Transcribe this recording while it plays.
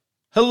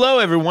Hello,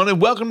 everyone,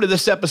 and welcome to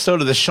this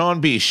episode of The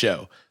Sean B.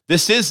 Show.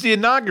 This is the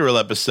inaugural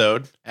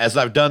episode, as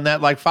I've done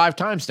that like 5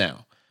 times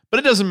now. But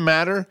it doesn't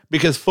matter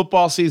because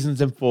football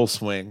season's in full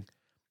swing.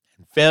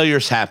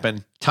 Failures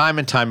happen time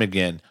and time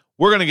again.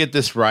 We're going to get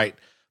this right.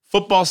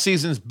 Football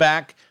season's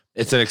back.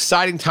 It's an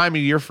exciting time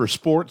of year for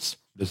sports.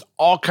 There's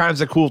all kinds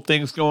of cool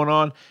things going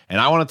on, and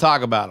I want to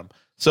talk about them.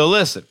 So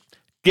listen,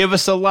 give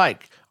us a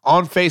like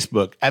on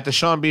Facebook at the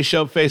Sean B.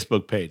 Show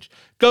Facebook page.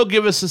 Go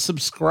give us a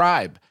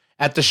subscribe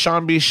at the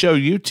Sean B. Show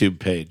YouTube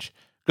page.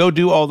 Go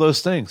do all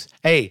those things.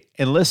 Hey,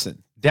 and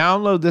listen,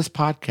 download this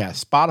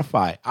podcast,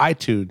 Spotify,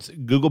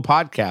 iTunes, Google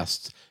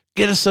Podcasts.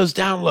 Get us those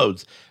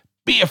downloads.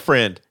 Be a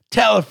friend.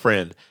 Tell a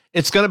friend.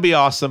 It's going to be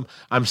awesome.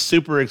 I'm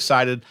super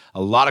excited.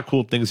 A lot of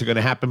cool things are going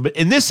to happen. But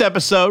in this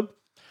episode,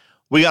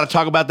 we got to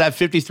talk about that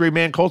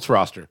 53-man Colts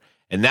roster.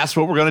 And that's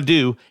what we're going to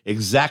do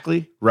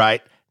exactly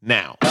right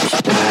now.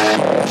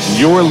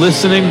 You're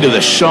listening to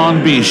the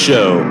Sean B.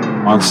 Show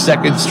on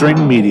Second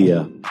String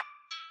Media.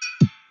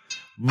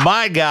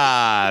 My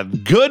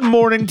God, good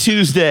morning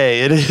Tuesday.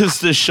 It is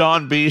the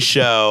Sean B.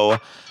 Show.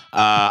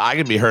 I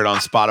can be heard on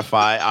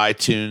Spotify,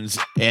 iTunes,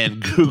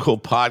 and Google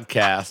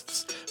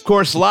Podcasts. Of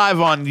course,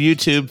 live on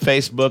YouTube,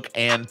 Facebook,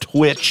 and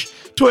Twitch.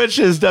 Twitch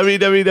is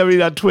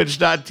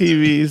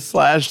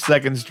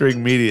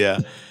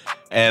www.twitch.tv/secondstringmedia.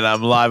 And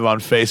I'm live on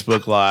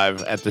Facebook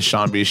Live at the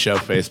Sean B. Show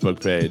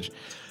Facebook page.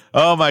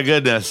 Oh, my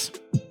goodness.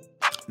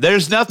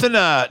 There's nothing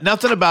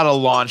about a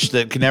launch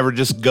that can ever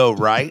just go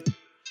right,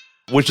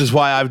 which is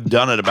why I've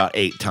done it about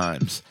 8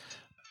 times.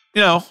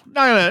 You know,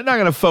 not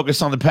gonna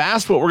focus on the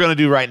past. What we're gonna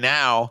do right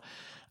now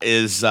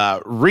is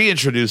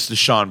reintroduce the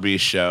Sean B.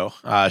 Show.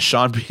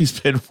 Sean B's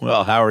been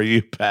well. How are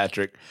you,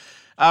 Patrick?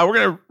 We're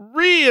gonna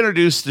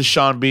reintroduce the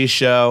Sean B.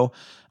 Show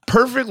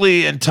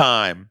perfectly in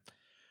time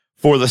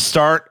for the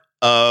start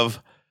of,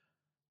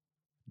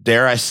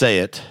 dare I say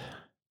it,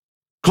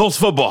 Colts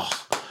football.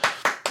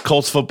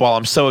 Colts football.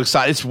 I'm so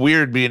excited. It's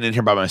weird being in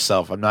here by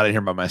myself. I'm not in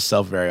here by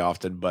myself very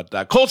often, but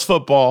Colts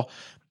football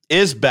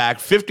is back.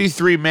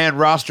 53-man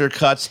roster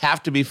cuts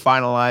have to be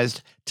finalized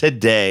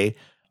today.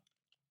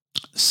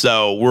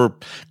 So we're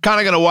kind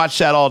of going to watch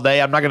that all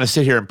day. I'm not going to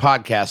sit here and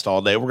podcast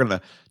all day. We're going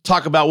to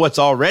talk about what's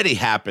already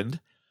happened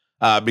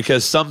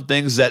because some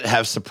things that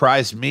have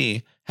surprised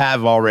me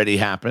have already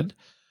happened.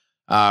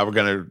 We're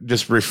going to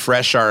just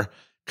refresh our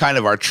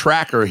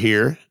tracker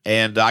here.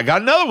 And I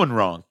got another one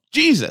wrong.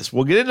 Jesus,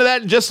 we'll get into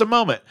that in just a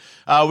moment.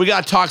 We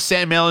got to talk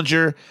Sam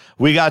Ehlinger.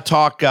 We got to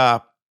talk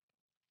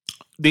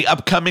the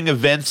upcoming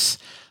events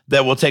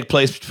that will take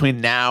place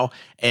between now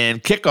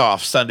and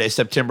kickoff Sunday,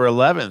 September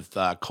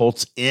 11th.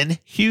 Colts in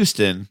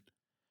Houston,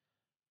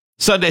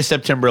 Sunday,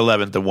 September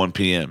 11th at 1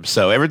 p.m.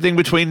 So everything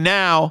between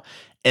now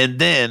and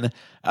then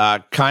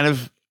kind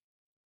of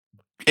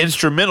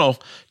instrumental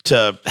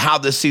to how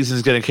this season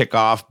is going to kick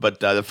off.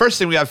 But the first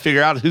thing we got to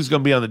figure out is who's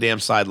going to be on the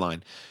damn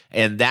sideline.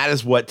 And that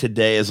is what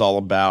today is all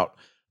about.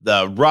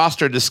 The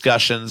roster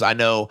discussions. I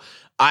know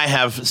I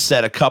have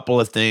said a couple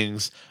of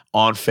things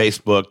on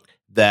Facebook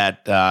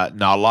that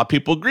not a lot of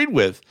people agreed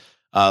with.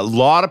 A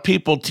lot of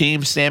people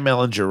team Sam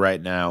Ehlinger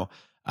right now.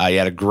 He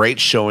had a great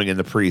showing in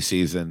the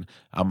preseason.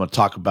 I'm going to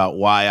talk about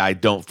why I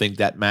don't think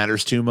that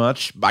matters too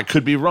much. I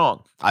could be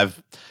wrong.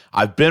 I've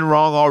been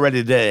wrong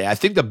already today. I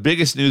think the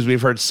biggest news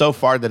we've heard so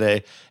far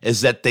today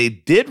is that they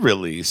did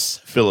release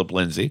Philip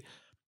Lindsay.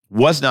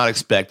 Was not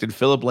expected.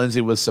 Philip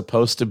Lindsay was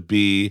supposed to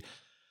be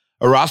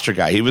a roster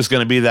guy. He was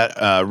going to be that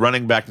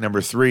running back number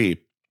 3.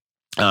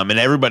 And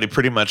everybody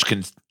pretty much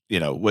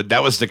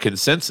that was the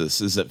consensus,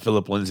 is that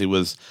Philip Lindsay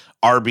was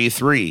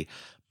RB3.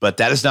 But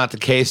that is not the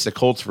case. The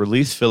Colts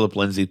released Philip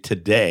Lindsay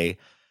today.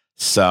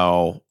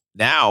 So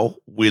now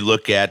we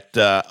look at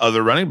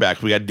other running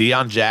backs. We got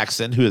Deion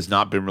Jackson, who has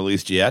not been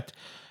released yet.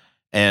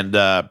 And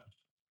not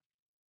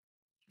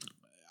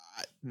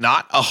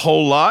a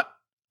whole lot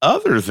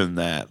other than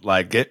that.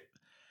 Like it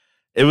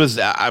was,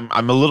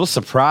 I'm a little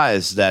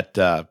surprised that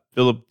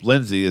Philip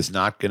Lindsay is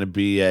not going to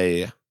be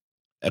a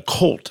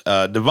Colt.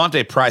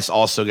 Devontae Price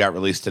also got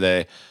released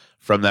today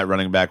from that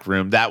running back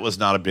room. That was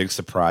not a big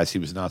surprise. He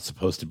was not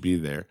supposed to be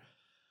there.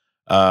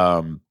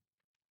 So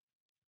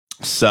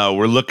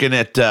we're looking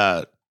at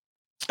Trayvon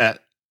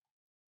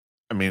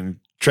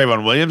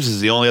Williams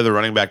is the only other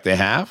running back they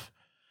have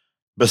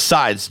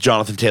besides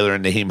Jonathan Taylor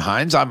and Naheem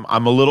Hines. I'm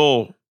a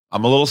little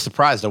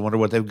surprised. I wonder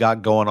what they've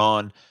got going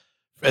on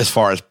as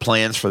far as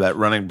plans for that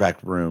running back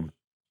room.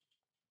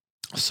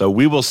 So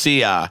we will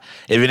see if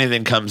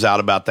anything comes out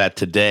about that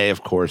today.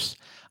 Of course,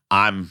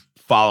 I'm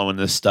following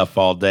this stuff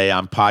all day.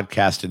 I'm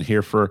podcasting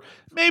here for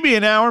maybe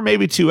an hour,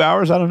 maybe 2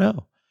 hours. I don't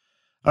know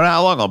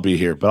how long I'll be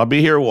here, but I'll be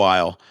here a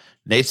while.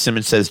 Nate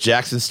Simmons says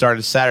Jackson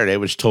started Saturday,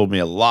 which told me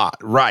a lot.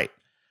 Right.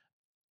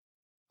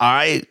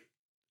 What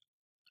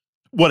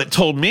it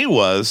told me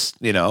was,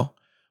 we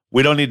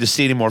don't need to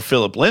see any more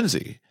Philip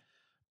Lindsay.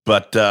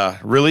 But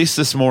released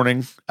this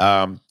morning.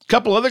 A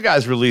couple other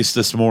guys released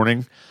this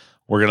morning.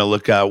 We're going to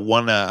look at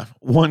one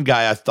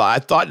guy I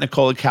thought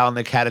Nikola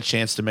Kalanick had a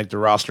chance to make the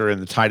roster in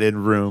the tight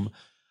end room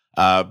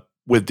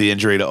with the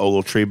injury to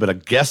Ogletree, but I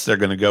guess they're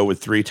going to go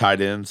with 3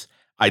 tight ends.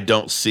 I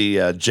don't see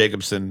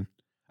Jacobson.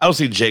 I don't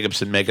see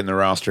Jacobson making the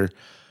roster.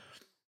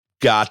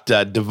 Got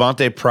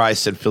Devontae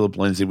Price and Philip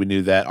Lindsay. We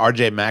knew that.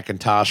 RJ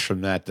McIntosh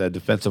from that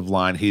defensive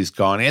line. He's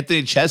gone.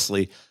 Anthony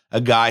Chesley, a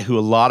guy who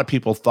a lot of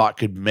people thought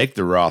could make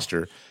the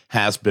roster,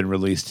 has been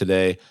released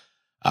today.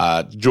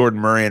 Jordan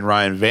Murray and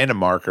Ryan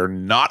Vandemark are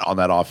not on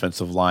that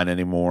offensive line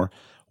anymore,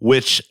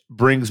 which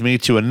brings me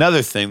to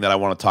another thing that I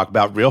want to talk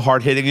about. Real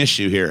hard-hitting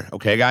issue here.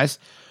 Okay, guys?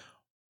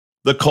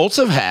 The Colts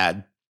have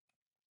had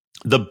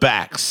the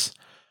backs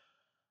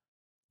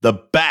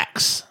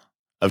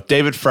of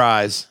David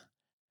Fries,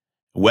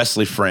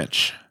 Wesley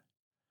French.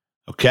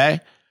 Okay?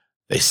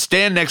 They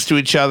stand next to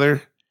each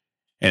other,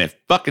 and it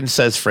fucking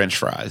says French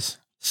fries.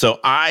 So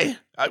I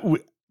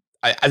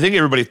think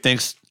everybody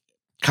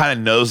kind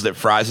of knows that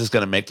Fries is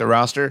going to make the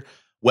roster.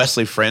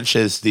 Wesley French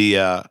is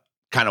the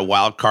kind of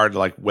wild card,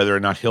 like whether or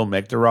not he'll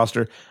make the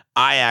roster.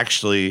 I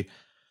actually,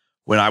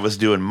 when I was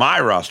doing my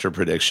roster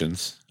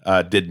predictions,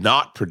 did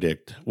not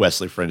predict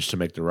Wesley French to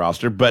make the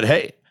roster. But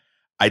hey,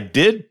 I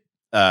did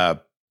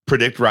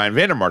predict Ryan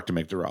Vandermark to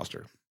make the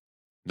roster.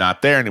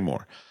 Not there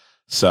anymore.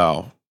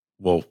 So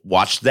we'll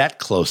watch that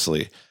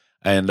closely.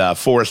 And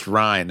Forrest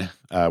Ryan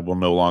will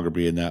no longer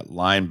be in that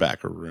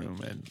linebacker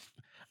room. And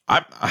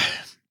I'm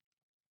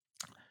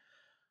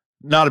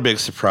not a big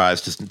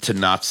surprise to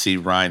not see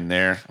Ryan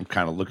there. I'm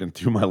kind of looking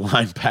through my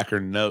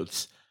linebacker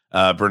notes.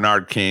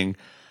 Bernard King,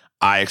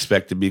 I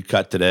expect to be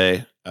cut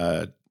today.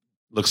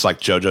 Looks like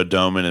JoJo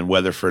Doman and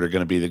Weatherford are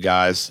going to be the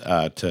guys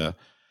to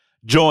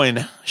join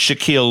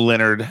Shaquille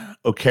Leonard,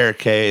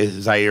 Okereke,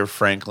 Zaire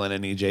Franklin,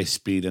 and EJ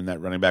Speed in that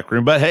running back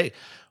room. But hey,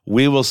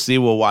 we will see.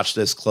 We'll watch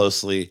this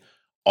closely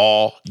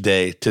all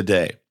day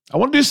today. I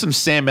want to do some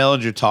Sam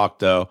Ehlinger talk,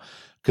 though,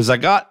 because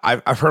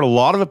I've heard a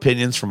lot of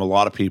opinions from a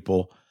lot of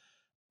people,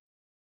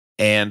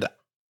 and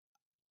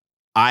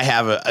I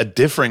have a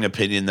differing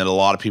opinion than a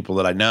lot of people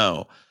that I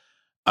know.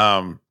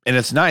 And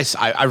it's nice.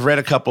 I've read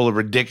a couple of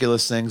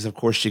ridiculous things. Of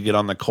course, you get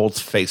on the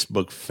Colts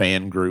Facebook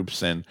fan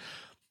groups, and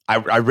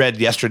I read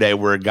yesterday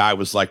where a guy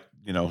was like,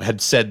 had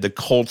said the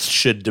Colts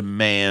should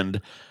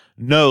demand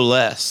no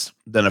less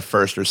than a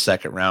first or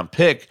second round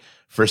pick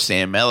for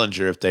Sam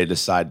Ehlinger if they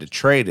decide to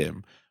trade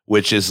him,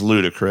 which is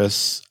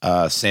ludicrous.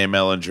 Sam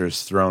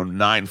Ehlinger's thrown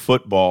 9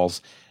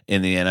 footballs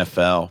in the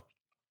NFL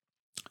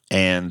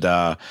and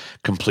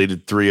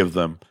completed 3 of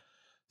them.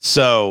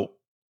 So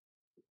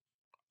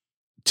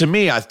to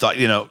me, I thought,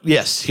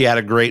 yes, he had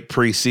a great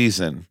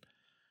preseason.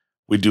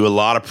 We do a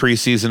lot of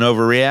preseason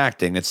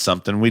overreacting. It's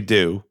something we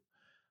do.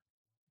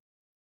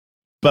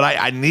 But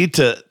I need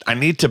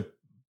to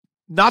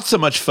not so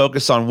much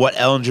focus on what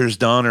Ehlinger's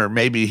done, or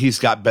maybe he's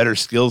got better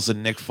skills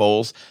than Nick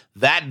Foles.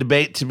 That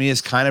debate to me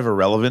is kind of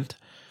irrelevant.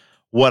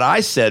 What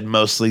I said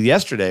mostly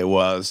yesterday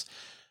was,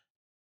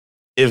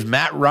 if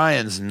Matt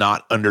Ryan's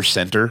not under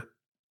center,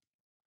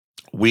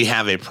 we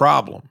have a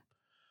problem.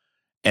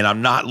 And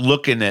I'm not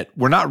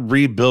we're not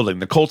rebuilding.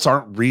 The Colts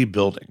aren't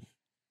rebuilding.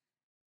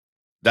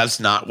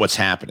 That's not what's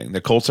happening. The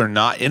Colts are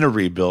not in a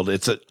rebuild.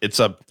 It's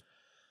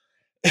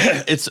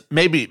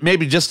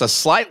maybe just a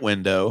slight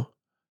window,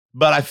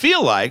 but I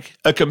feel like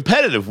a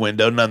competitive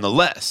window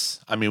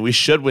nonetheless. I mean, we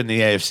should win the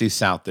AFC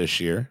South this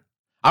year.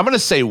 I'm going to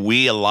say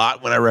we a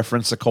lot when I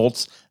reference the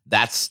Colts.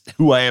 That's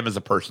who I am as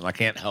a person. I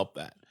can't help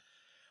that.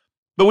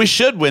 But we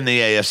should win the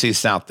AFC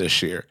South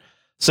this year.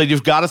 So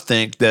you've got to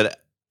think that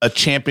a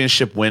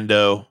championship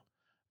window,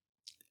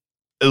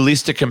 at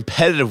least a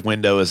competitive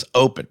window, is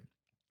open.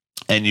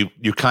 And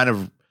you kind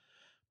of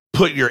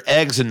put your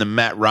eggs in the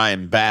Matt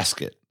Ryan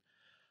basket.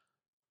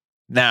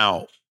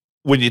 Now,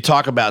 when you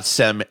talk about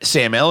Sam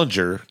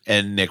Ehlinger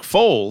and Nick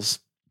Foles,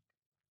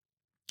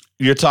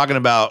 you're talking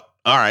about,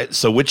 all right,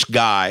 so which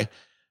guy,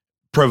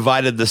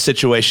 provided the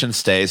situation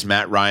stays,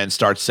 Matt Ryan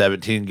starts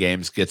 17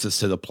 games, gets us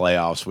to the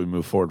playoffs, we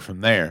move forward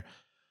from there.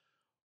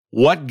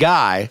 What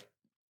guy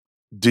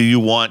do you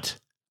want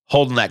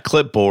holding that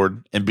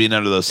clipboard and being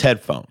under those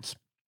headphones?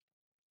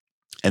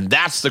 And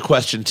that's the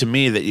question to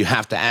me that you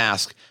have to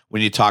ask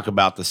when you talk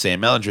about the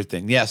Sam Ehlinger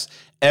thing. Yes,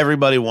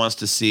 everybody wants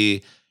to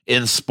see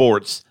in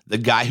sports the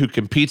guy who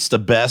competes the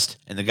best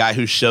and the guy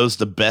who shows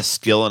the best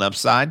skill and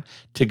upside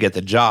to get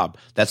the job.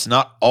 That's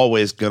not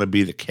always going to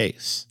be the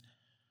case.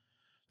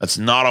 That's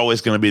not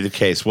always going to be the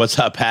case. What's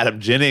up, Adam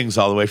Jennings,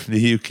 all the way from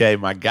the UK,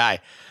 my guy.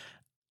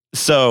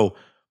 So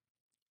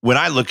when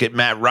I look at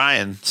Matt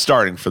Ryan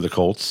starting for the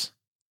Colts,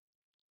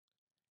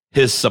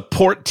 his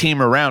support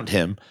team around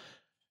him,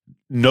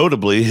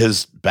 notably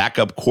his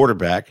backup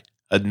quarterback,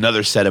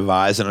 another set of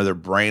eyes, another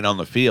brain on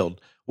the field,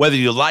 whether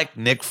you like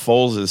Nick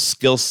Foles'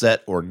 skill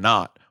set or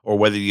not, or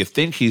whether you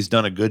think he's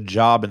done a good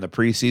job in the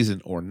preseason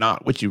or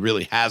not, which he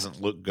really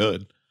hasn't looked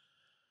good,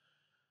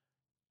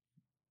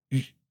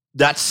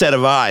 that set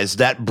of eyes,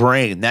 that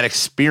brain, that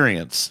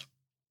experience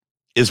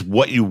is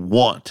what you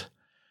want.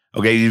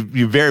 Okay,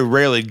 you very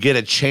rarely get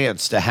a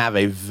chance to have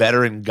a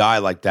veteran guy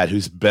like that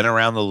who's been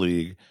around the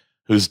league,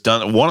 who's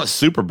won a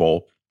Super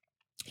Bowl.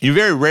 You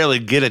very rarely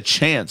get a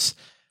chance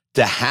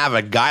to have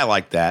a guy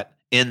like that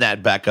in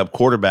that backup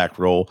quarterback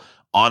role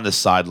on the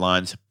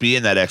sidelines,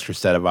 being that extra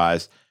set of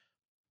eyes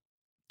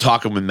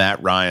talking with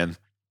Matt Ryan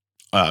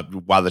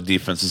while the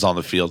defense is on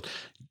the field.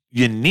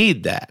 You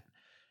need that.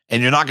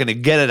 And you're not going to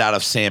get it out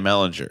of Sam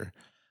Ehlinger.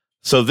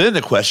 So then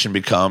the question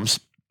becomes,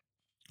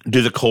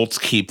 do the Colts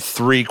keep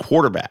 3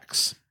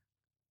 quarterbacks?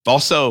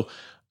 Also,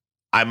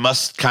 I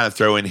must kind of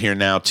throw in here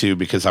now, too,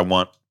 because I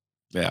want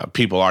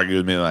people argue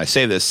with me when I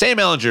say this. Sam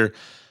Ehlinger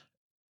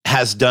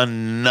has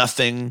done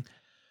nothing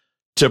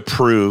to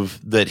prove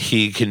that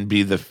he can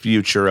be the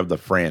future of the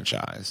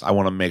franchise. I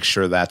want to make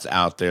sure that's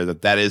out there,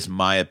 that is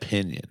my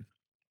opinion.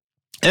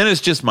 And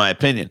it's just my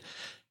opinion.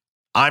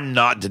 I'm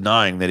not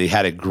denying that he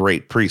had a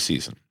great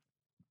preseason.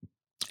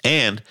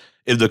 And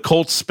if the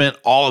Colts spent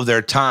all of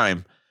their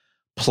time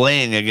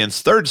playing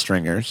against third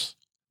stringers,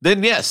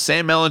 then yes,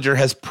 Sam Ehlinger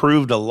has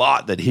proved a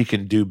lot that he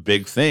can do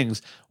big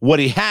things. What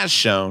he has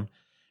shown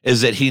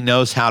is that he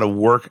knows how to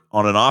work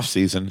on an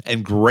offseason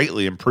and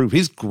greatly improve.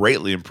 He's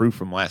greatly improved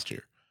from last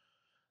year.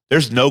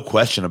 There's no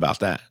question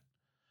about that.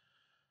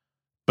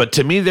 But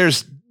to me,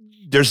 there's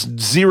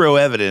zero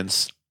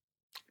evidence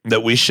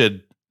that we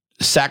should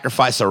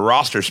sacrifice a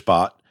roster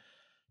spot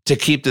to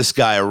keep this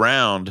guy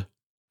around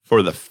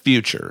for the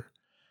future.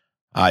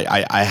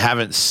 I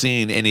haven't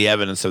seen any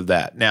evidence of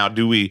that. Now,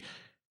 do we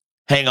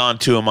hang on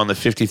to him on the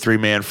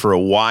 53-man for a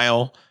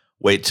while,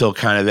 wait till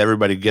kind of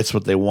everybody gets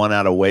what they want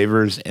out of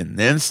waivers, and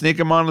then sneak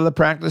him onto the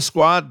practice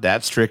squad?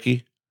 That's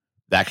tricky.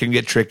 That can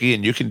get tricky,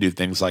 and you can do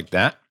things like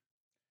that.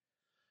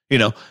 You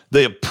know,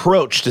 the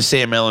approach to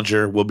Sam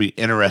Ehlinger will be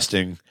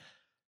interesting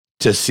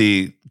to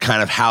see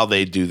kind of how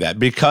they do that,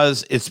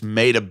 because it's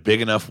made a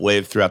big enough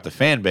wave throughout the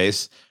fan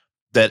base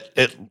that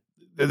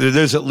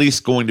there's at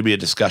least going to be a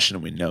discussion,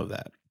 and we know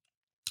that.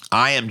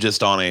 I am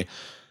just on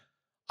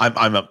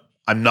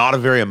I'm not a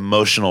very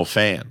emotional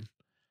fan.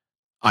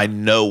 I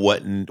know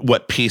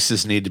what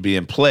pieces need to be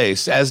in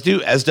place, as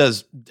do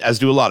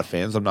a lot of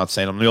fans. I'm not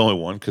saying I'm the only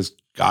one, because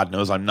God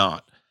knows I'm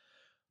not.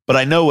 But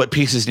I know what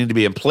pieces need to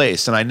be in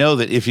place, and I know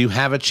that if you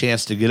have a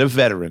chance to get a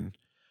veteran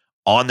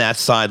on that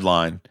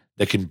sideline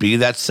that can be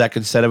that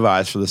second set of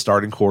eyes for the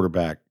starting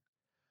quarterback.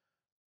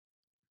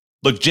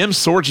 Look, Jim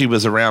Sorgi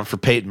was around for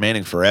Peyton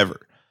Manning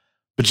forever,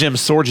 but Jim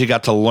Sorgi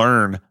got to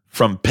learn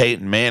from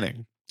Peyton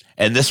Manning,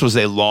 and this was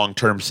a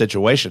long-term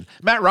situation.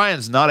 Matt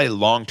Ryan's not a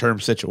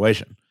long-term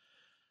situation.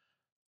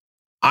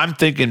 I'm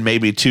thinking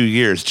maybe 2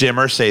 years. Jim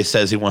Irsay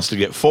says he wants to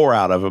get 4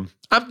 out of him.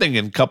 I'm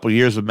thinking a couple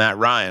years with Matt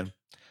Ryan,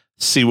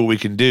 see what we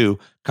can do,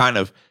 kind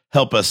of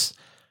help us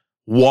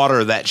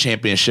water that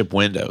championship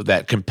window,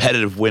 that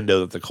competitive window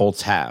that the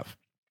Colts have.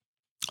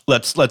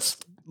 Let's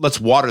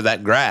water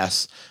that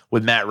grass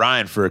with Matt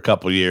Ryan for a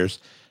couple years.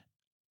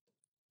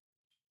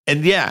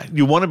 And yeah,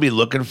 you want to be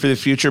looking for the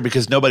future,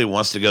 because nobody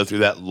wants to go through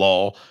that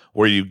lull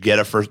where you get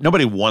a first.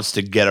 Nobody wants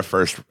to get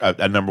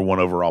a number 1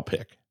 overall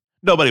pick.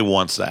 Nobody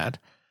wants that.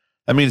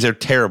 That means they're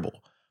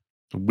terrible.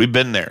 We've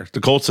been there. The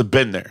Colts have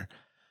been there.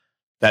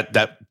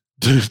 That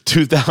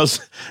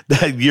 2000,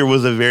 that year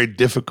was a very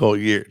difficult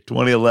year.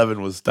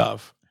 2011 was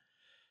tough.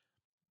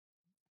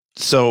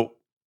 So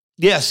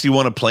yes, you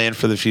want to plan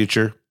for the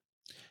future.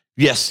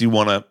 Yes, you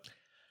want to.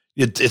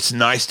 It's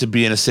nice to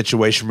be in a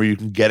situation where you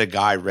can get a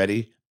guy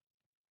ready.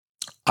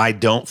 I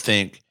don't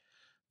think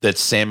that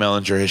Sam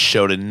Ehlinger has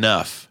showed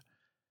enough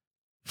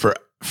for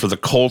the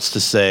Colts to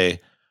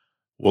say,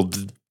 well,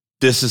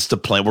 this is the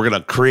plan. We're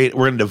going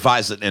to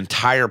devise an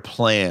entire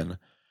plan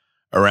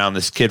around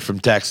this kid from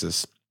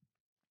Texas.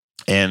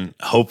 And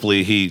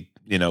hopefully he,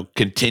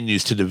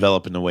 continues to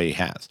develop in the way he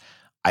has.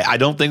 I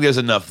don't think there's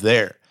enough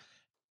there.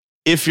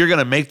 If you're going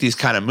to make these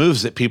kind of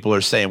moves that people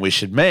are saying we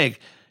should make,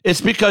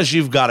 it's because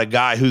you've got a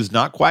guy who's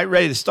not quite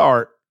ready to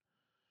start,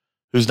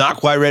 who's not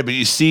quite ready, but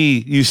you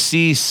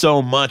see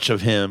so much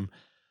of him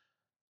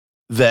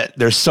that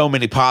there's so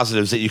many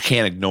positives that you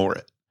can't ignore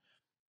it.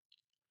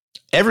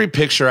 Every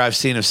picture I've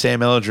seen of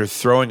Sam Ehlinger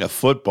throwing a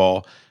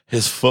football,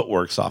 his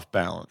footwork's off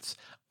balance.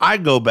 I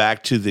go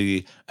back to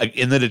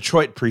in the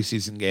Detroit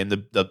preseason game,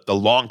 the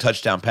long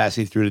touchdown pass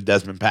he threw to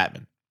Desmond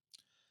Patman.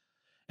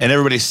 And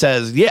everybody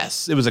says,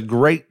 yes, it was a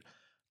great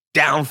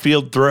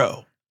downfield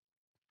throw.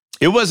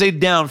 It was a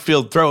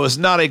downfield throw. It was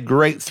not a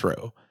great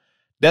throw.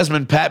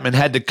 Desmond Patman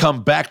had to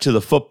come back to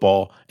the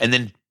football and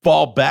then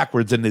fall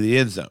backwards into the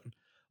end zone.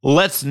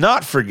 Let's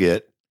not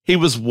forget, he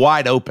was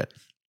wide open.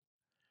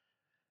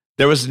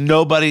 There was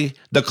nobody.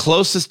 The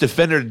closest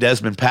defender to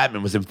Desmond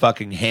Patman was in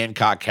fucking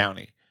Hancock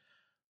County.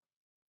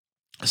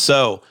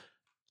 So,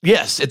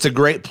 yes, it's a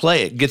great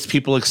play. It gets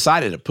people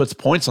excited. It puts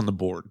points on the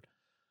board.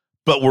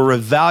 But we're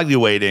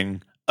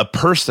evaluating a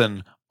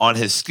person on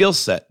his skill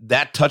set.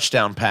 That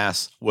touchdown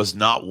pass was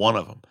not one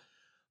of them.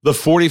 The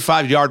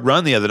 45-yard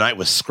run the other night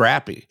was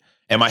scrappy.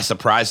 Am I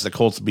surprised the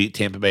Colts beat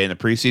Tampa Bay in the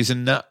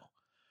preseason? No.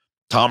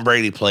 Tom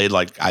Brady played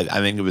like, I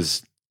think it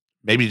was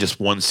maybe just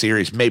one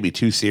series, maybe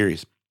 2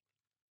 series.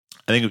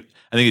 I think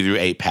he threw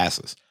 8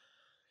 passes.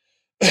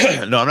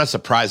 No, I'm not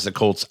surprised the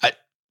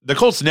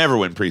Colts never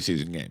win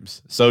preseason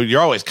games. So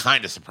you're always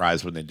kind of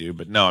surprised when they do,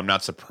 but no, I'm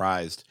not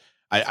surprised.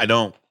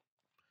 I've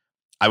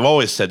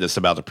always said this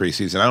about the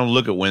preseason. I don't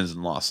look at wins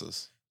and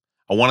losses.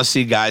 I want to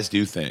see guys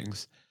do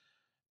things.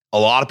 a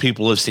lot of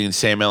people have seen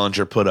Sam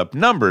Ehlinger put up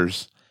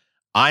numbers.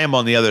 I am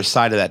on the other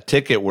side of that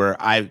ticket where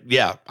I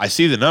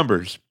see the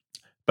numbers,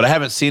 but I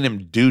haven't seen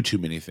him do too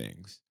many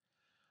things.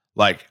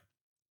 Like,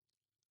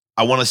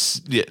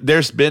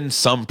 there's been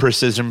some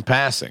precision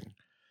passing.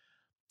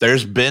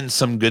 There's been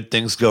some good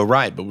things go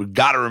right, but we've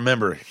got to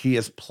remember he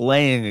is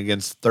playing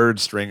against third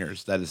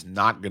stringers. That is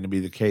not going to be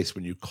the case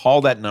when you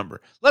call that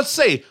number. Let's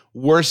say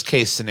worst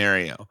case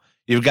scenario,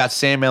 you've got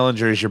Sam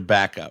Ehlinger as your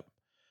backup.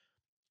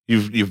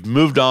 You've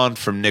moved on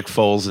from Nick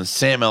Foles and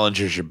Sam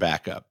Ehlinger is your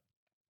backup.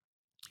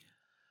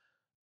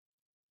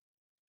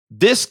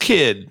 This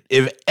kid,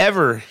 if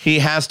ever he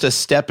has to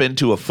step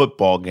into a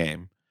football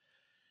game,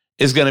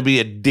 is going to be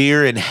a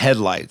deer in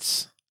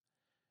headlights,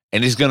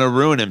 and he's going to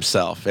ruin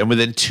himself. And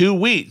within 2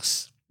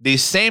 weeks,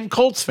 these same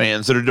Colts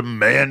fans that are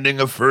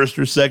demanding a first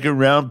or second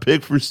round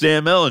pick for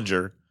Sam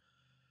Ehlinger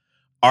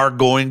are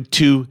going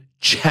to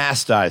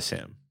chastise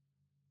him.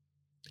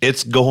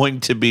 It's going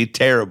to be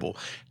terrible.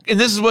 And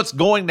this is what's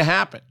going to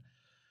happen.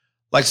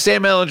 Like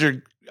Sam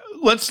Ehlinger,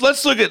 let's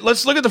look at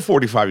the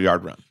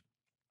 45-yard run.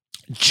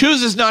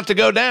 Chooses not to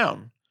go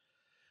down.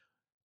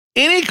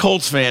 Any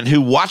Colts fan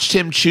who watched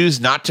him choose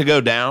not to go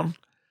down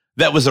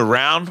that was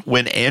around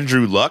when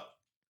Andrew Luck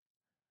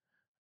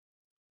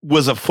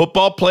was a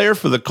football player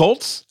for the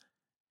Colts,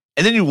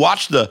 and then you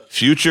watch the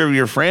future of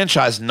your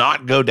franchise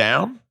not go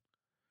down,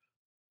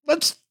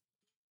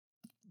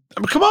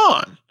 come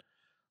on.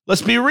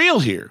 Let's be real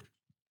here.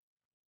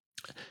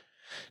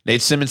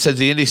 Nate Simmons says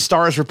the Indy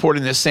Star is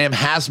reporting that Sam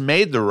has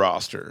made the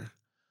roster.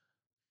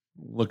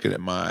 Looking at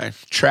my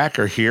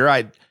tracker here,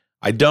 what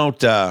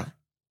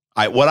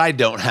I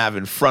don't have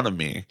in front of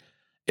me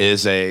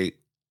is a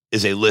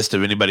list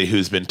of anybody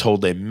who's been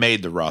told they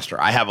made the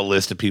roster. I have a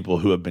list of people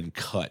who have been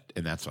cut,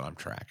 and that's what I'm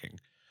tracking.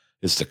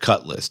 It's the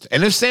cut list.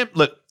 And if Sam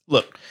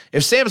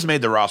if Sam's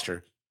made the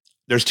roster,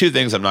 there's two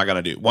things I'm not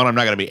going to do. One, I'm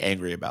not going to be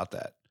angry about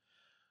that.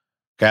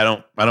 Okay,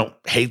 I don't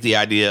hate the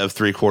idea of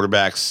three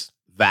quarterbacks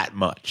that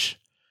much.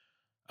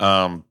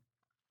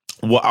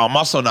 Well, I'm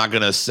also not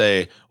going to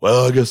say,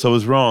 well, I guess I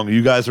was wrong.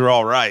 You guys are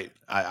all right.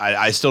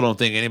 I still don't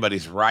think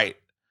anybody's right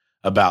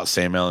about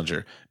Sam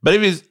Ehlinger. But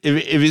if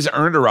he's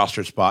earned a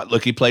roster spot,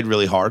 look, he played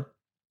really hard.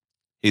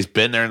 He's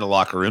been there in the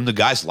locker room. The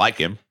guys like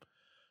him.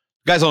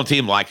 The guys on the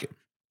team like him.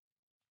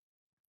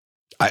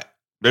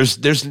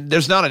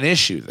 There's not an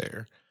issue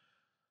there.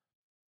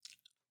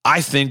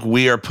 I think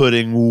we are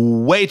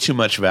putting way too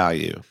much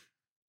value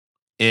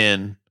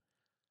in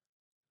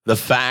the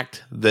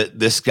fact that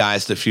this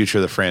guy's the future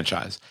of the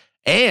franchise.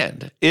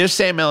 And if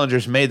Sam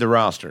Ehlinger's made the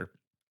roster,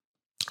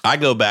 I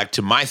go back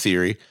to my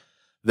theory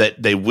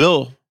that they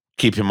will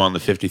keep him on the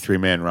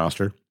 53-man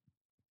roster.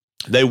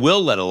 They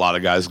will let a lot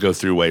of guys go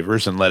through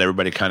waivers and let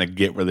everybody kind of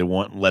get where they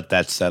want and let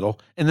that settle.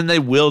 And then they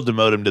will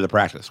demote him to the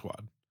practice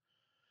squad.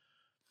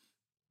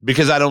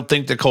 Because I don't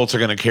think the Colts are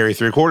going to carry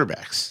three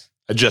quarterbacks.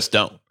 I just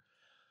don't.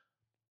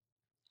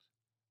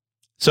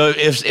 So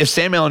if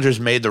Sam Ehlinger's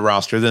made the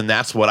roster, then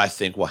that's what I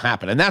think will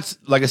happen. And that's,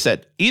 like I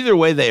said, either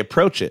way they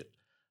approach it.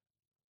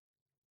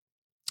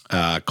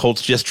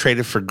 Colts just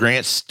traded for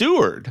Grant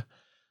Stewart.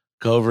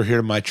 Go over here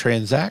to my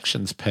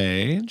transactions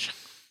page.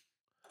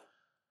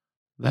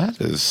 That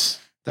is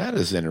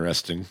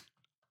interesting.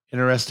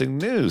 Interesting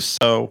news.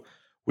 So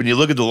when you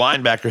look at the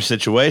linebacker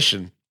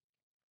situation,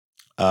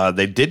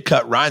 they did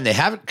cut Ryan. They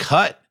haven't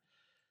cut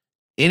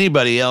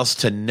anybody else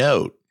to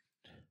note.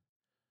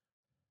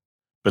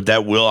 But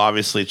that will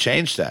obviously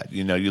change that.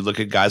 You know, you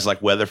look at guys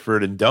like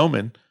Weatherford and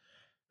Doman,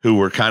 who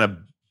were kind of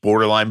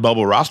borderline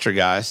bubble roster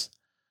guys.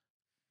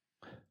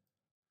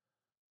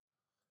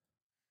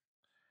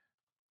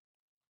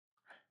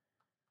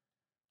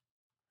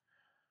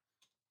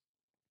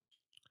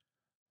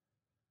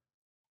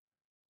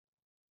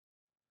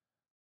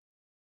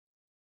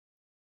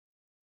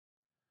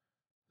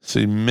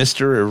 See,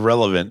 Mr.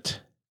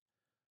 Irrelevant.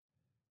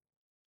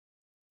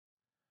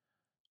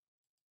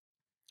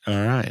 All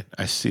right,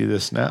 I see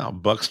this now.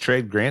 Bucks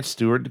trade Grant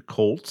Stewart to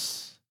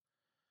Colts.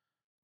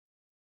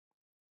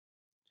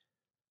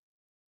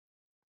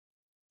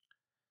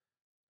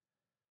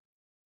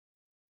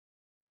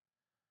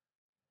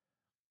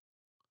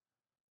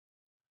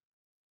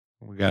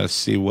 We got to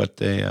see what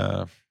they.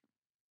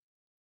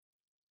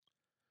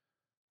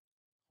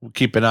 We'll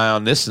keep an eye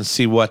on this and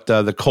see what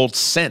the Colts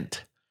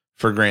sent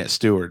for Grant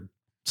Stewart.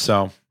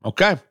 So,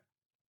 okay.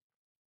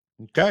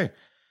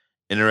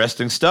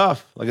 Interesting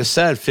stuff. Like I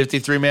said,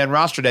 53-man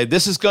roster day.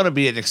 This is going to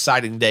be an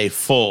exciting day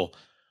full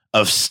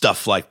of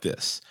stuff like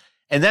this.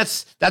 And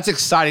that's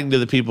exciting to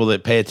the people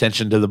that pay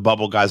attention to the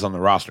bubble guys on the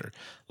roster.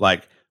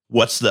 Like,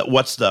 what's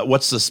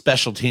the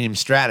special team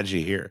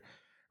strategy here,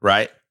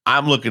 right?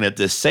 I'm looking at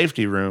this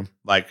safety room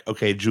like,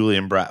 okay,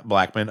 Julian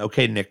Blackman,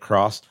 okay, Nick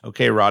Cross,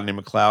 okay, Rodney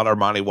McLeod,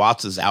 Armani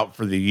Watts is out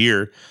for the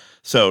year.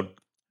 So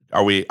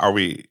are we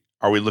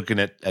looking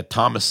at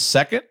Thomas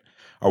second?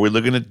 Are we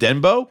looking at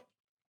Denbo?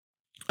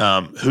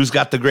 Who's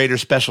got the greater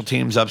special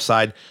teams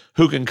upside?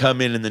 Who can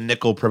come in the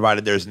nickel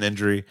provided there's an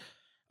injury?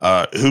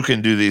 Who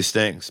can do these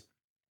things?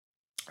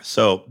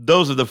 So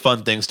those are the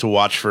fun things to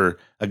watch for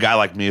a guy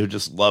like me who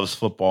just loves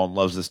football and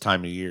loves this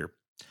time of year.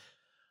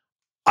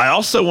 I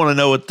also want to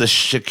know what the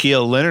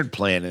Shaquille Leonard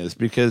plan is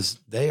because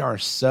they are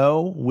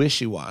so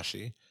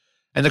wishy-washy.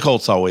 And the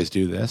Colts always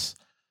do this.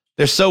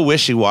 They're so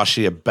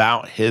wishy-washy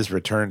about his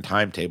return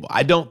timetable.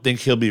 I don't think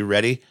he'll be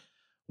ready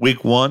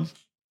week 1.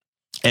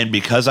 And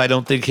because I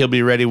don't think he'll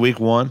be ready week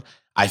 1,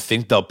 I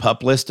think they'll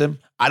pup list him.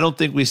 I don't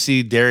think we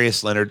see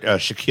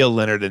Shaquille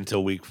Leonard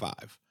until week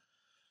 5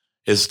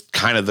 is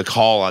kind of the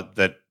call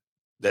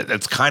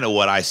that's kind of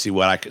what I see,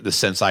 the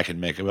sense I can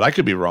make of it. I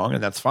could be wrong,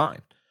 and that's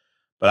fine.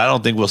 But I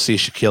don't think we'll see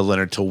Shaquille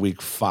Leonard till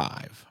week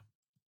 5.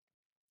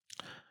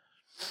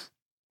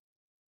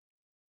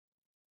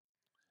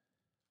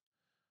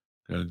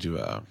 Going to do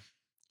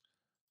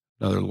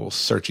another little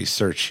search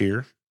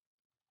here.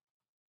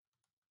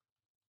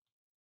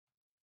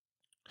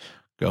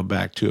 Go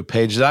back to a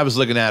page that I was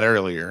looking at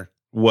earlier.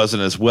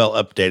 Wasn't as well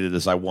updated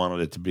as I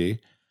wanted it to be.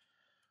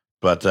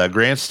 But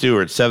Grant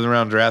Stewart,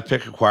 7th-round draft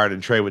pick, acquired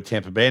in trade with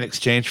Tampa Bay in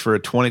exchange for a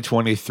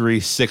 2023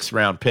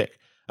 6th-round pick.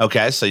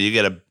 Okay, so you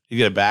get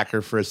a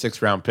backer for a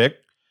 6th-round pick.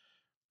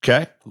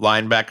 Okay,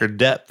 linebacker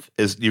depth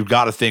is you've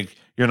got to think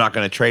you're not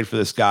going to trade for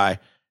this guy,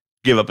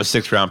 give up a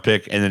 6th-round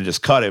pick, and then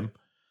just cut him.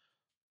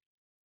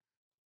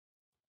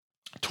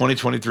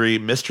 2023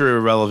 Mr.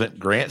 Irrelevant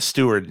Grant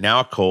Stewart, now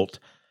a Colt.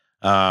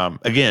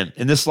 Again,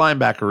 in this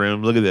linebacker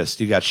room, look at this.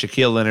 You got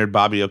Shaquille Leonard,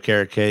 Bobby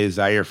Okereke,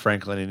 Zaire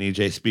Franklin, and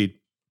EJ Speed.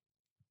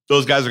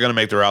 Those guys are going to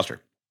make the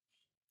roster.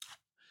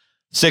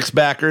 6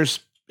 backers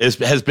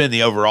has been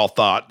the overall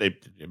thought.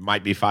 It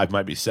might be 5,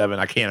 might be 7.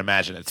 I can't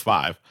imagine it's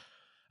 5,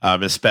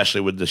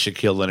 especially with the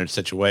Shaquille Leonard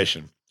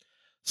situation.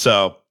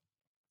 So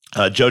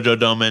JoJo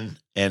Doman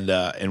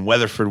and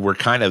Weatherford were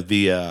kind of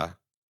the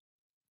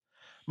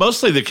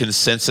mostly the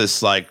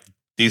consensus, like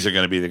these are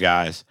going to be the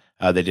guys.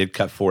 They did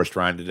cut Forrest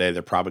Ryan today.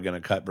 They're probably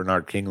going to cut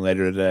Bernard King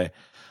later today.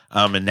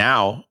 And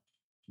now,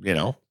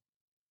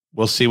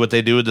 we'll see what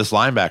they do with this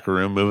linebacker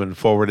room moving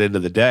forward into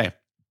the day.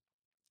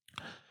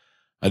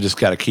 I just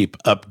got to keep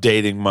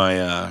updating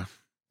my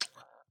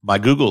my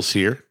Googles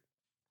here.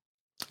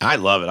 I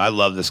love it. I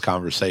love this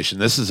conversation.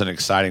 This is an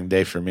exciting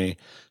day for me.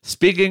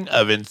 Speaking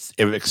of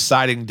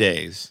exciting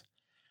days,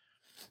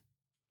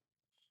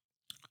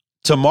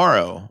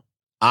 tomorrow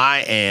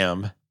I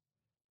am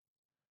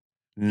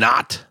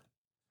not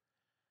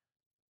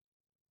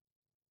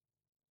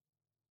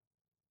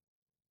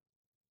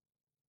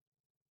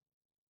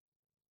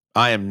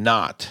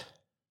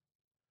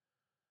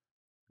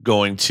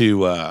going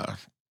to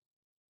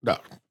no.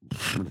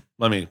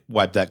 Let me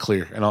wipe that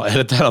clear, and I'll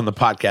edit that on the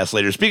podcast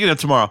later. Speaking of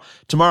tomorrow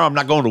I'm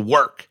not going to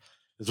work,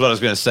 is what I was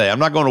going to say. I'm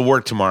not going to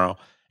work tomorrow,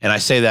 and I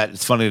say that,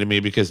 it's funny to me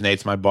because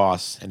Nate's my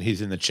boss, and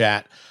he's in the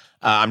chat.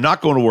 I'm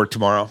not going to work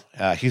tomorrow.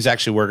 He's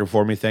actually working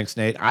for me. Thanks,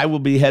 Nate. I will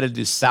be headed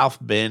to South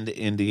Bend,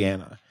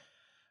 Indiana,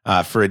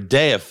 for a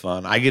day of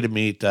fun. I get to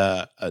meet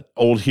an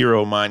old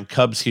hero of mine,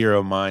 Cubs hero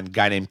of mine,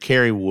 guy named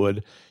Kerry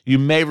Wood. You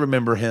may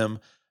remember him.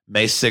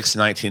 May 6,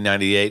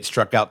 1998,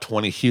 struck out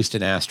 20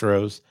 Houston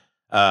Astros.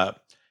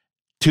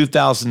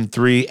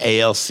 2003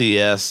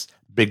 ALCS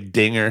big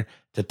dinger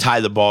to tie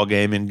the ball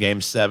game in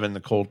Game 7.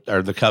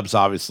 The Cubs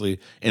obviously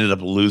ended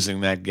up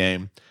losing that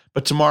game.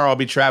 But tomorrow I'll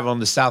be traveling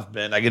to South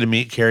Bend. I get to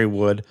meet Kerry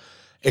Wood,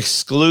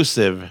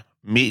 exclusive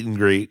meet and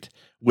greet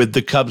with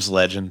the Cubs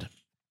legend,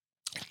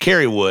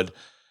 Kerry Wood.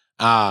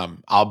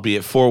 I'll be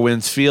at Four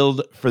Winds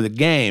Field for the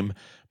game,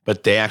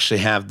 but they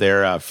actually have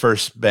their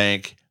First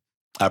Bank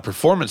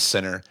Performance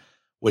Center,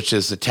 which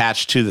is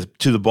attached to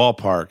the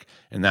ballpark,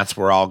 and that's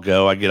where I'll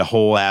go. I get a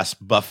whole ass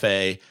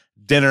buffet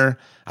dinner.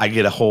 I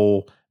get a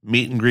whole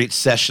meet and greet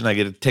session. I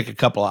get to take a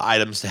couple of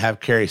items to have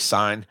Kerry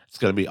sign. It's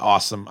going to be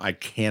awesome. I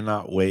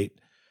cannot wait.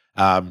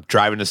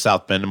 Driving to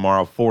South Bend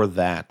tomorrow for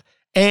that,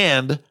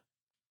 and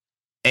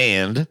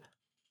taking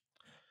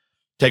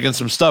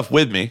some stuff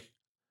with me.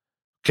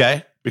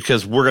 Okay,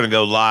 because we're going to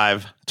go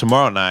live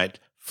tomorrow night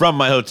from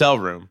my hotel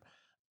room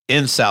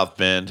in South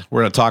Bend.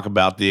 We're going to talk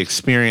about the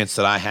experience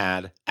that I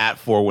had at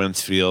Four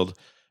Winds Field,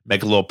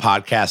 make a little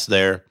podcast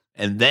there.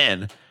 And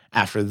then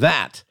after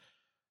that,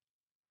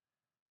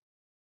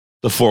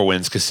 the Four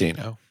Winds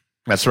Casino.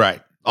 That's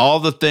right. All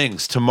the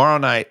things. Tomorrow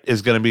night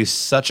is going to be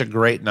such a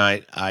great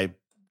night. I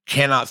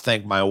cannot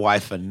thank my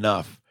wife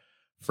enough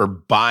for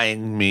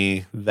buying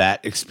me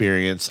that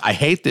experience. I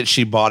hate that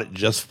she bought it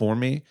just for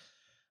me.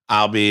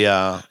 I'll be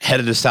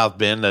headed to South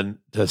Bend and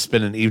to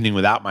spend an evening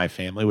without my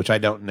family, which I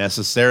don't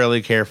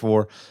necessarily care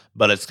for,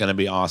 but it's going to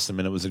be awesome.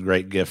 And it was a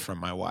great gift from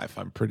my wife.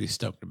 I'm pretty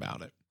stoked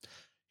about it.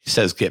 He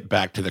says, get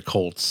back to the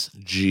Colts.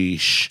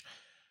 Geesh.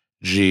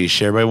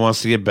 Everybody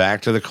wants to get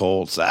back to the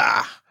Colts.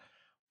 I'm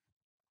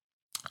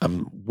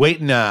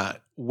waiting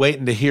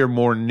to hear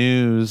more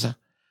news,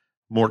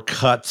 more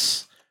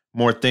cuts,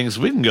 more things.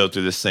 We can go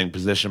through this thing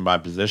position by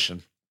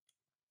position.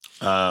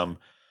 So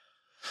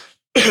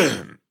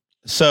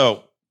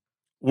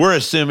we're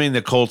assuming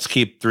the Colts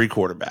keep 3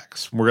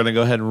 quarterbacks. We're going to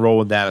go ahead and roll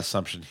with that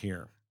assumption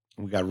here.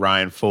 We got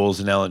Ryan Foles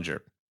and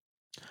Ehlinger.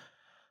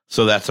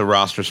 So that's a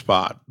roster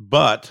spot.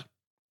 But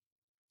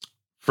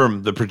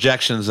from the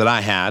projections that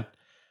I had,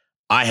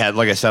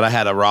 like I said, I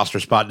had a roster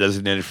spot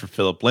designated for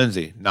Phillip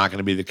Lindsay. Not going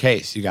to be the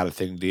case. You got to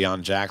think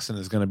Deion Jackson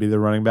is going to be the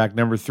running back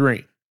number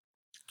 3.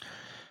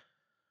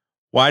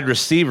 Wide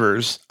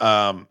receivers.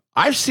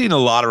 I've seen a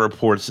lot of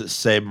reports that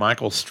say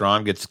Michael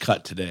Strawn gets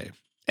cut today,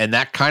 and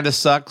that kind of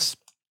sucks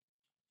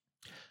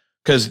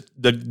because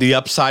the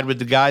upside with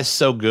the guy's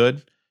so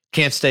good.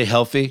 Can't stay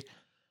healthy.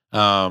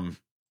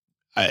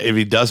 If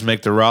he does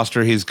make the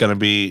roster, he's going to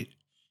be.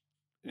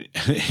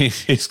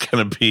 He's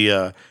going to be.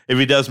 If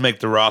he does make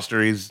the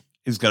roster, he's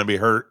going to be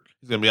hurt.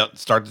 He's going to be out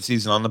start the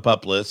season on the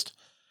PUP list.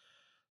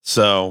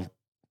 So,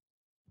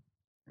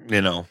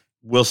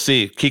 we'll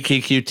see.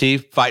 Kiki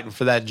QT fighting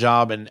for that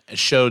job and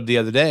showed the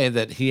other day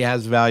that he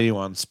has value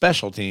on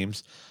special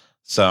teams.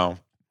 So,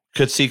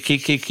 could see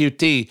Kiki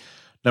QT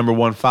number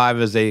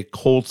 15 as a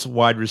Colts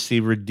wide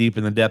receiver deep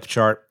in the depth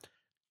chart.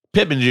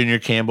 Pittman Jr.,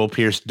 Campbell,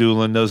 Pierce,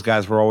 Doolin, those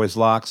guys were always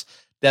locks.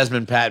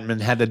 Desmond Patman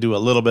had to do a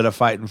little bit of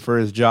fighting for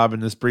his job in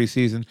this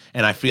preseason,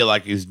 and I feel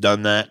like he's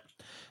done that.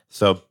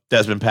 So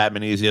Desmond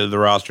Patman easy to the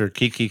roster.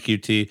 Kiki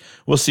QT,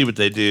 we'll see what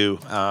they do.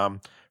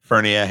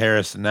 Fernia,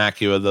 Harris, and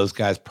Nakua, those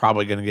guys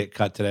probably going to get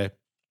cut today.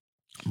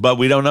 But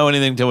we don't know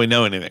anything until we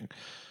know anything.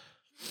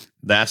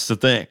 That's the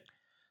thing.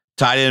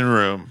 Tight end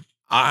room.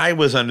 I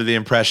was under the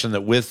impression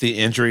that with the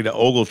injury to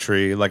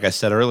Ogletree, like I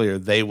said earlier,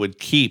 they would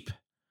keep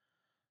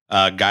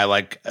a guy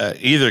like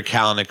either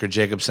Kalanick or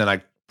Jacobson.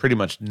 I pretty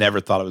much never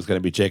thought it was going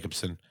to be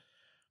Jacobson.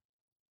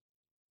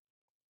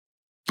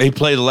 He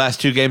played the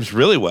last 2 games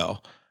really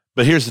well.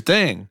 But here's the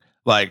thing.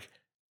 Like,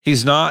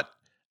 he's not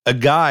a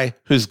guy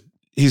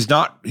he's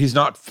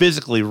not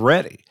physically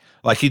ready.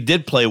 Like, he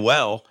did play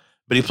well,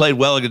 but he played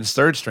well against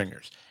third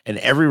stringers. And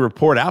every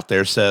report out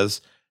there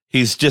says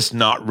he's just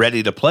not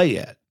ready to play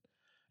yet.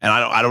 And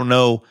I don't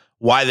know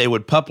why they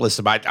would PUP list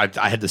him. I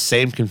had the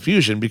same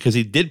confusion because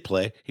he did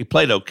play. He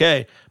played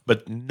okay,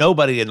 but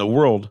nobody in the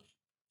world,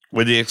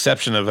 with the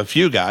exception of a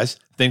few guys,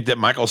 think that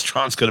Michael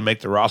Strawn's going to make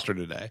the roster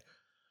today.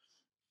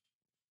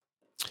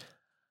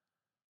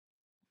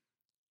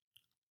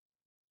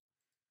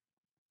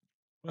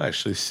 We'll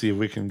actually see if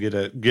we can get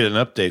an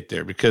update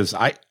there because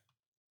I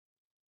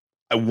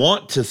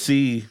want to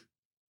see.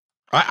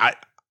 I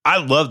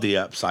love the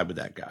upside with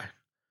that guy.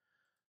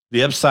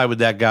 The upside with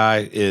that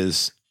guy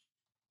is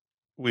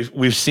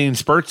we've seen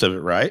spurts of it,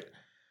 right?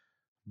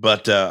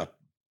 But here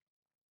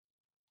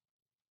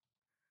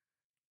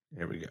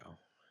we go.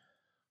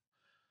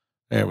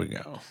 There we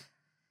go.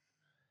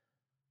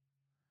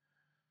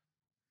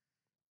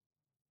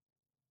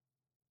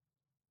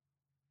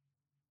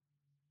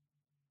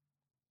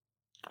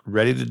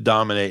 Ready to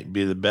dominate and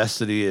be the best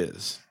that he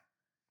is.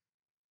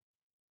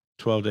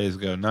 12 days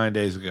ago, 9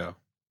 days ago.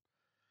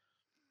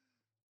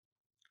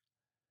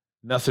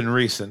 Nothing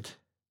recent.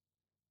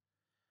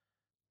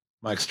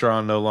 Mike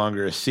Strawn no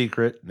longer a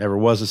secret. Never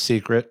was a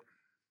secret.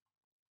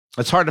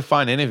 It's hard to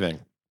find anything.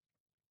 Of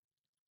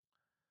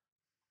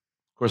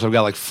course, I've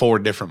got like 4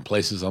 different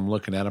places I'm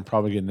looking at. I'm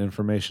probably getting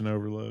information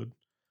overload.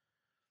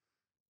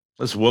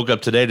 Let's woke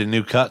up today to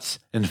new cuts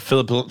in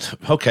Philippines.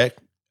 Okay.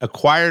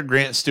 Acquired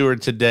Grant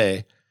Stewart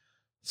today.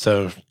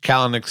 So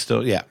Kalanick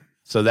still, yeah.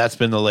 So that's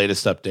been the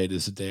latest update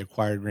is that they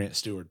acquired Grant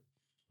Stewart,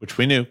 which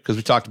we knew because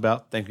we talked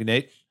about. Thank you,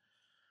 Nate.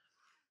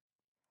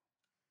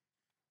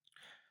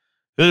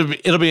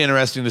 It'll be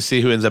interesting to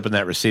see who ends up in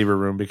that receiver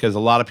room because a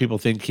lot of people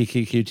think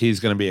Kiki QT is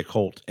going to be a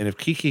Colt. And if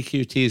Kiki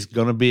QT is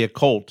going to be a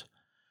Colt,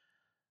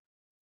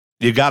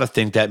 you got to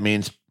think that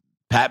means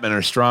Patman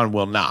or Strawn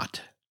will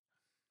not.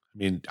 I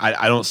mean,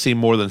 I don't see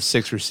more than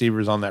 6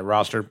 receivers on that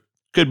roster.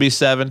 Could be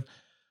 7.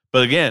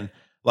 But again,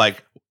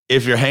 like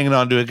if you're hanging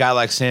on to a guy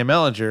like Sam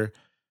Ehlinger,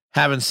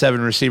 having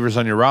 7 receivers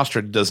on your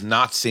roster does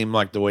not seem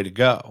like the way to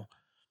go.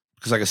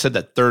 Because like I said,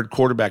 that third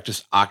quarterback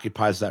just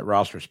occupies that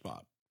roster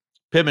spot.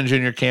 Pittman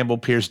Jr., Campbell,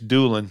 Pierce,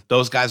 Doolin,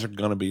 those guys are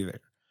going to be there.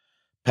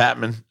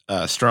 Patman,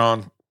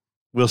 Strawn,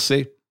 we'll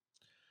see.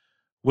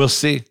 We'll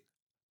see.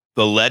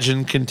 The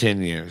legend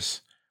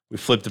continues. We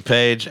flip the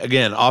page.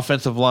 Again,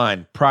 offensive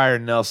line, Pryor,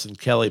 Nelson,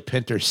 Kelly,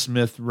 Pinter,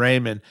 Smith,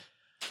 Raymond.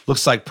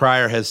 Looks like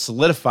Pryor has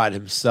solidified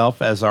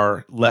himself as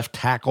our left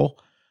tackle.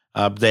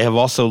 They have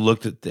also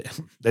looked at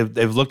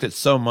they've looked at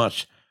so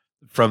much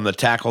from the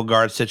tackle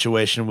guard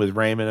situation with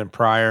Raymond and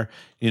Pryor.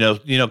 You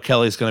know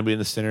Kelly's going to be in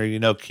the center. You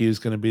know Q's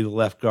going to be the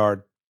left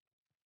guard.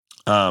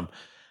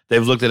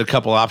 They've looked at a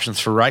couple options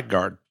for right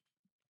guard.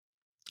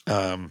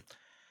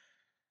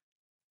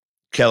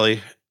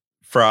 Kelly,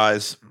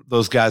 Fries,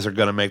 those guys are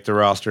going to make the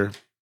roster.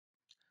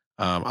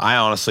 I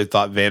honestly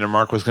thought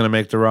Vandermark was going to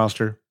make the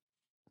roster.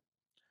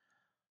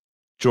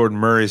 Jordan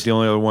Murray is the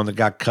only other one that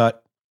got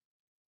cut.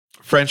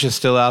 French is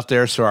still out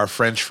there, so our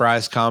French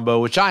Fries combo,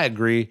 which I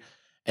agree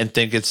and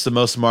think it's the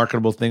most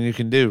marketable thing you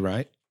can do,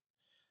 right?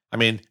 I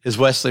mean, is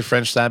Wesley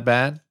French that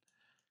bad?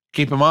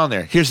 Keep him on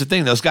there. Here's the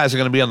thing. Those guys are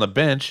going to be on the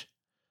bench.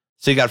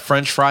 So you got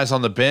French Fries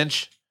on the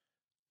bench.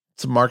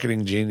 It's a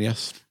marketing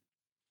genius.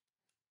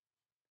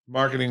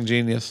 Marketing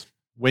genius.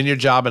 Win your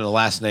job in the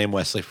last name,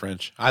 Wesley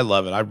French. I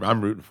love it.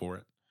 I'm rooting for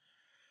it.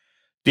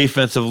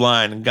 Defensive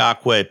line,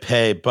 Ngakwe,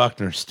 Pay,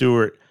 Buckner,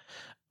 Stewart,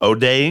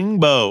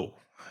 Odeyingbo.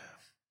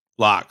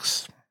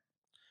 locks.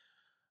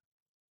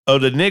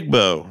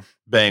 Odenigbo,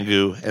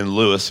 Bangu, and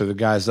Lewis are the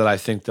guys that I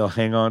think they'll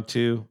hang on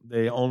to.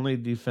 The only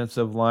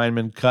defensive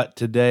lineman cut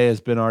today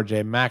has been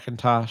R.J.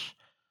 McIntosh.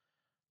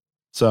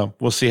 So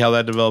we'll see how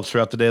that develops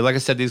throughout the day. Like I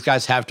said, these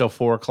guys have till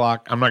 4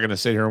 o'clock. I'm not going to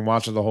sit here and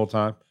watch it the whole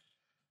time.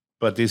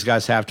 But these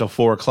guys have till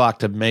 4 o'clock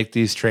to make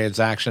these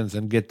transactions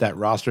and get that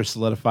roster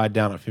solidified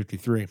down at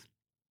 53.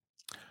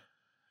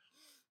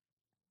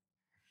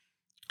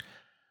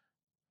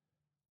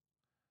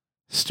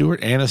 Stewart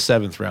and a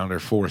 7th rounder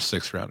for a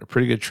 6th rounder.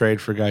 Pretty good trade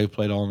for a guy who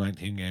played all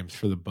 19 games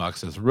for the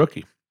Bucs as a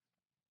rookie.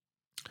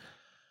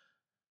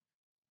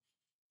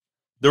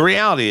 The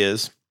reality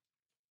is,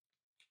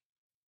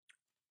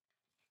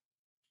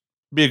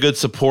 be a good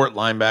support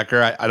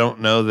linebacker. I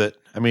don't know that.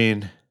 I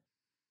mean,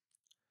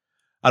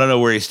 I don't know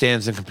where he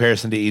stands in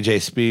comparison to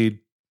EJ Speed,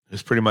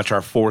 who's pretty much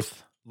our 4th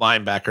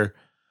linebacker.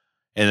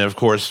 And of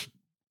course,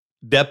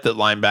 depth at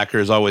linebacker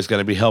is always going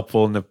to be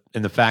helpful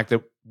in the fact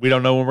that we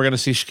don't know when we're going to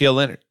see Shaquille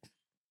Leonard.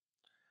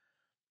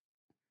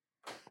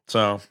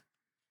 So,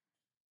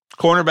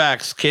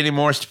 cornerbacks, Kenny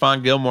Moore,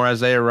 Stephon Gilmore,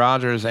 Isaiah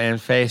Rodgers, and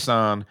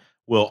Faison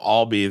will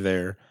all be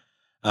there.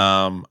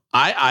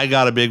 I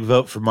got a big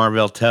vote for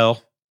Marvell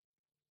Tell.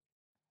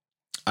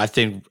 I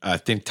think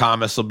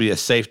Thomas will be a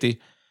safety,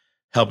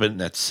 helping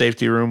that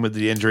safety room with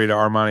the injury to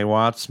Armani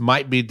Watts.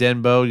 Might be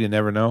Denbo, you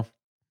never know.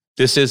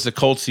 This is the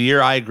Colts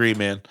year. I agree,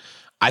 man.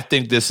 I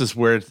think this is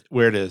where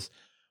it is.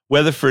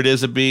 Weatherford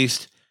is a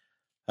beast.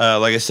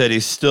 Like I said,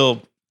 he's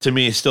still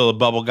a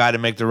bubble guy to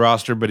make the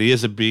roster, but he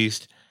is a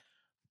beast.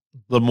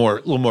 A little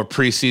more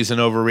preseason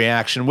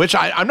overreaction, which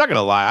I'm not going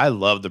to lie. I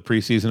love the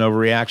preseason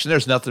overreaction.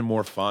 There's nothing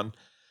more fun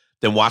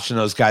than watching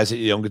those guys that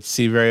you don't get to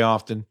see very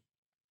often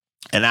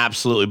and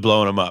absolutely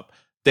blowing them up.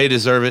 They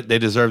deserve it. They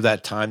deserve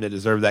that time. They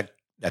deserve that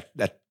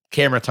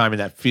camera time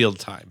and that field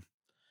time.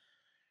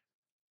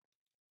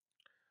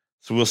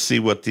 So we'll see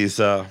what they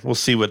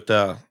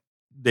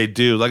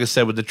do. Like I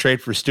said, with the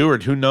trade for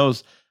Stewart, who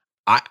knows?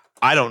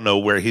 I don't know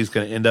where he's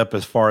going to end up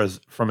as far as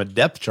from a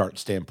depth chart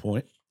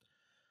standpoint.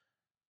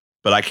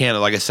 But I can't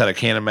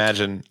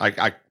imagine.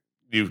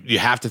 You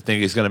have to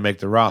think he's going to make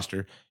the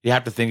roster. You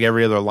have to think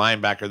every other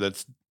linebacker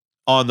that's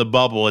on the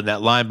bubble in that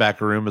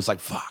linebacker room is like,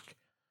 fuck.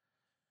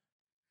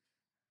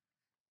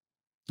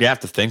 You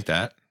have to think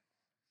that.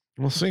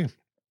 We'll see.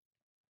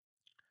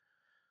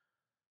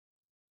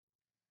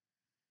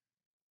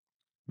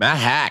 Matt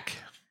Hack.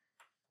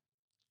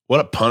 What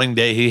a punting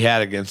day he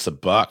had against the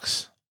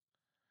Bucs.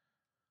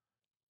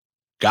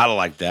 Gotta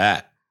like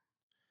that.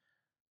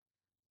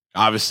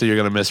 Obviously, you're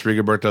going to miss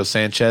Rigoberto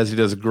Sanchez. He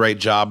does a great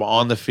job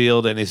on the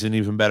field, and he's an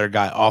even better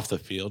guy off the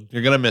field.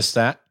 You're going to miss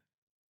that.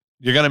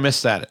 You're going to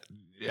miss that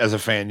as a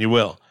fan. You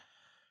will.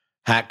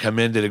 Hack come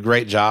in, did a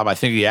great job. I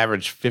think he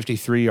averaged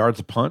 53 yards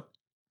a punt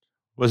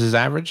was his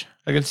average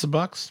against the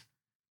Bucs.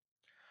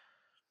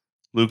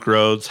 Luke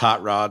Rhodes,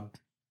 Hot Rod.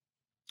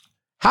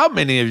 How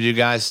many of you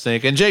guys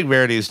think, and Jake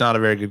Verity is not a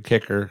very good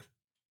kicker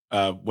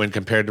when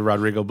compared to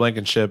Rodrigo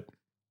Blankenship.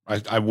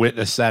 I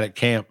witnessed that at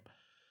camp.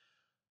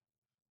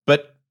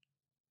 But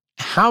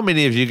how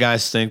many of you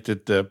guys think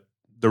that the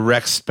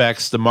rec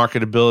specs, the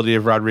marketability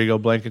of Rodrigo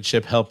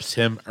Blankenship helps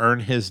him earn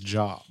his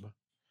job?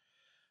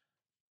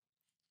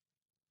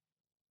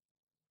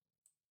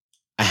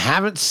 I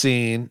haven't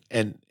seen,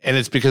 and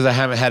it's because I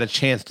haven't had a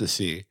chance to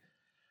see,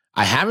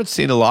 I haven't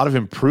seen a lot of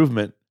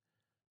improvement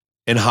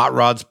in Hot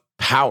Rod's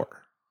power,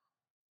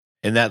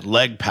 in that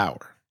leg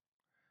power.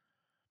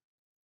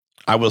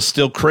 I will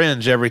still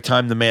cringe every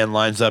time the man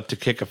lines up to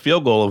kick a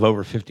field goal of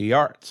over 50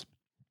 yards.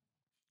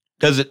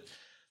 Because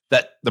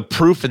the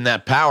proof in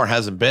that power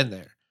hasn't been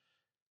there.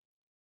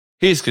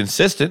 He's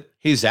consistent,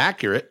 he's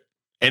accurate,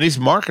 and he's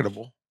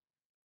marketable.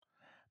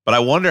 But I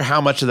wonder how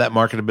much of that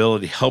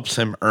marketability helps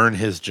him earn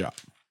his job.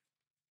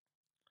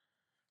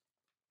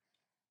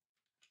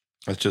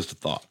 That's just a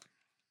thought.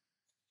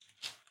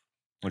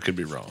 I could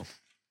be wrong.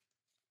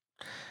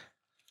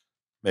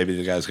 Maybe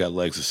the guy's got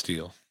legs of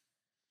steel.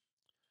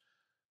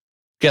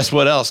 Guess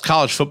what else?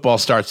 College football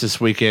starts this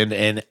weekend,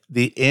 and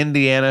the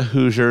Indiana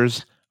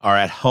Hoosiers are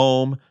at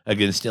home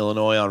against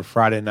Illinois on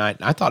Friday night.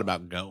 And I thought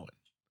about going.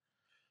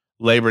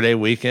 Labor Day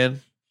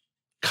weekend,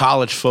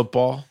 college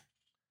football,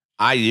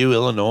 IU,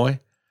 Illinois.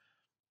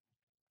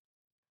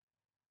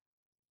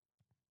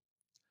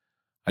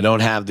 I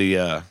don't have the,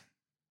 let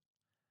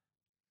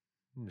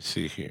me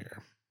see here.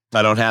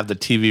 I don't have the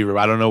TV room.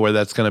 I don't know where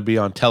that's going to be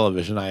on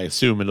television. I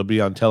assume it'll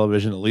be on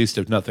television, at least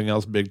if nothing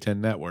else, Big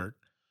Ten Network.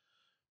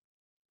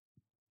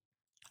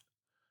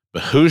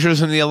 But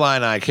Hoosiers and the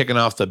Illini kicking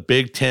off the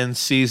Big Ten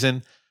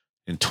season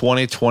in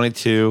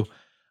 2022.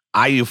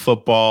 IU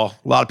football.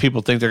 A lot of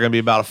people think they're going to be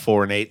about a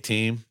 4-8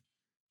 team.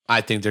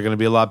 I think they're going to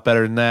be a lot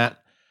better than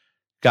that.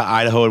 Got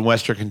Idaho and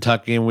Western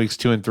Kentucky in weeks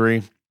 2 and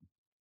 3.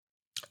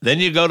 Then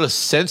you go to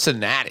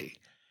Cincinnati.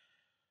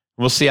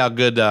 We'll see how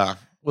good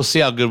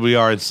we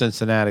are in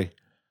Cincinnati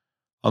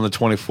on the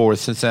 24th.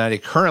 Cincinnati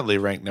currently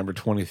ranked number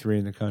 23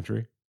 in the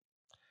country.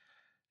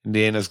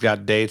 Indiana's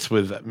got dates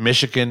with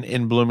Michigan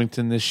in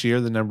Bloomington this year.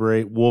 The number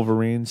 8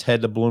 Wolverines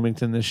head to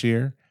Bloomington this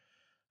year.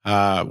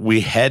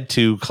 We head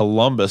to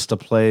Columbus to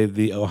play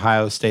the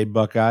Ohio State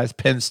Buckeyes.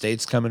 Penn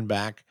State's coming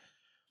back.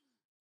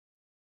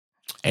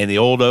 And the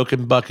Old Oak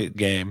and Bucket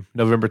game,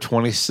 November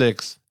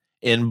 26th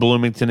in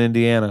Bloomington,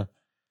 Indiana.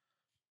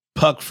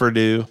 Puck for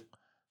Purdue.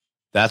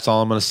 That's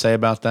all I'm going to say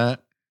about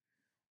that.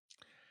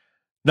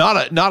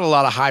 Not a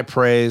lot of high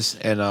praise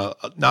and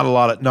not a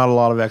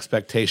lot of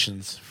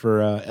expectations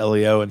for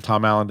LEO and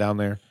Tom Allen down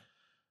there.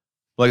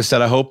 Like I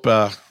said, I hope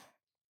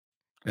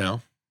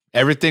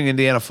everything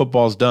Indiana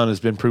football's done has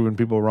been proving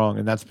people wrong,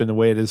 and that's been the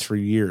way it is for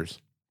years.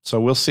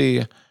 So we'll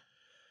see.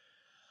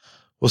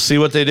 We'll see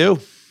what they do.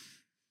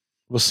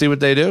 We'll see what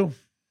they do.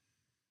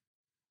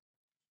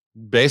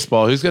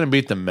 Baseball, who's going to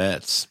beat the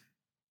Mets?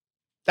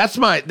 That's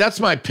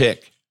my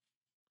pick.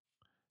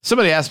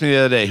 Somebody asked me the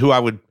other day who I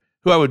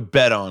would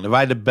bet on if I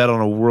had to bet on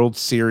a World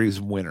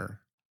Series winner.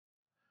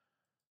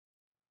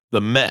 The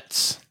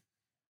Mets.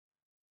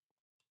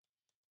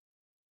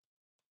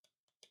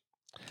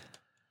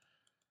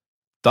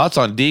 Thoughts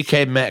on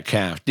DK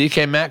Metcalf?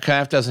 DK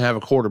Metcalf doesn't have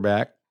a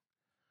quarterback.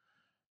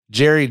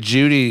 Jerry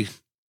Jeudy's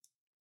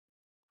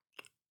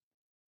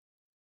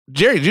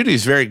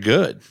very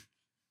good.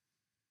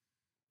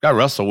 Got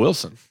Russell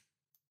Wilson.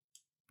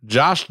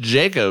 Josh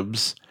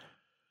Jacobs.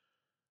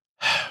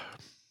 I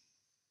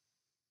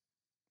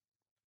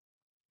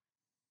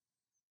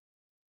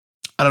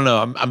don't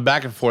know. I'm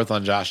back and forth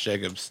on Josh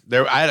Jacobs.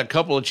 I had a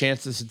couple of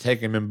chances to take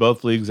him in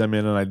both leagues I'm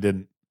in, and I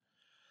didn't.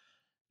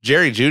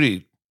 Jerry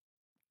Jeudy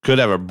could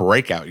have a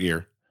breakout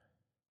year.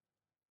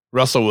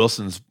 Russell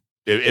Wilson's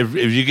if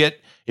you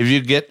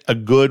get a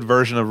good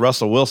version of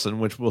Russell Wilson,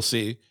 which we'll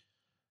see,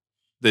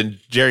 then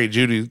Jerry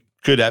Jeudy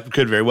could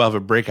very well have a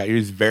breakout year.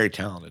 He's very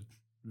talented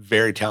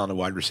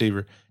wide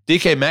receiver.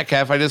 DK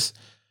Metcalf,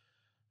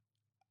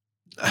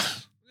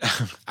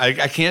 I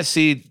can't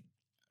see.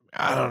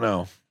 I don't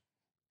know.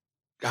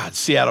 God,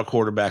 Seattle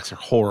quarterbacks are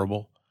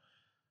horrible.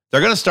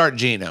 They're going to start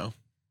Geno.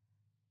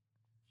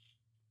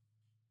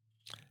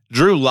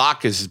 Drew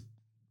Lock is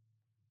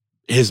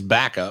his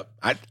backup.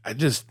 I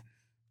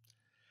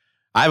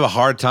have a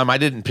hard time. I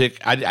didn't pick.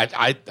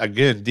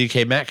 Again,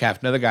 DK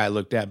Metcalf, another guy I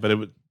looked at,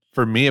 but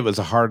for me it was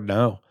a hard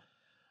no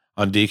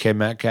on DK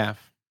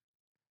Metcalf.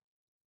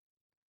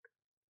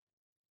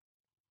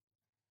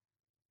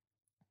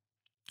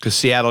 Because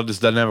Seattle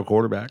just doesn't have a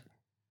quarterback.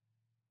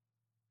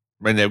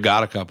 I mean, they've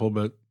got a couple,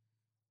 but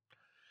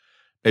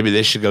maybe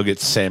they should go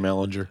get Sam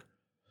Ehlinger.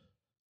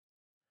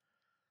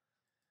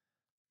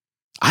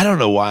 I don't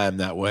know why I'm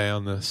that way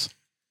on this.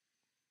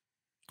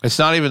 It's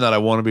not even that I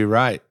want to be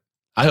right.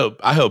 I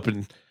hope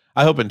in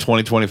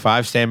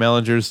 2025 Sam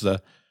Ehlinger's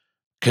the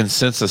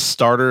consensus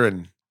starter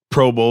and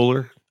Pro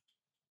Bowler.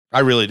 I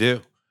really do.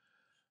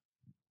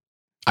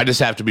 I just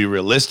have to be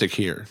realistic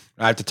here.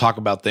 I have to talk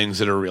about things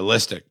that are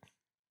realistic,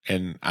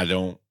 and I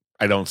don't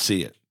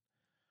see it.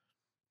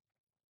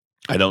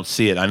 I don't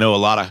see it. I know a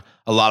lot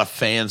of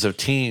fans of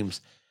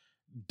teams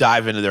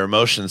dive into their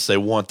emotions. They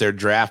want their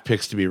draft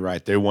picks to be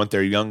right. They want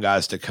their young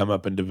guys to come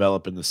up and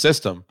develop in the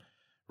system,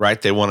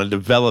 right? They want to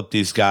develop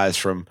these guys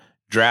from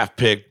draft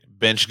pick,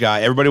 bench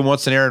guy. Everybody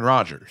wants an Aaron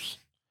Rodgers.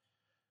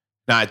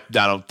 Now, I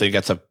don't think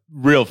that's a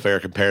real fair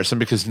comparison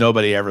because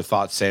nobody ever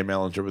thought Sam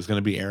Ehlinger was going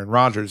to be Aaron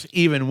Rodgers,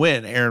 even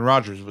when Aaron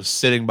Rodgers was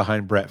sitting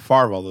behind Brett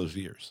Favre all those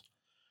years.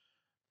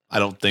 I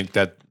don't think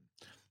that,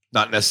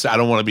 not necessarily, I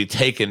don't want to be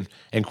taken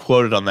and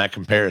quoted on that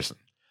comparison.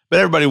 But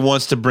everybody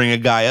wants to bring a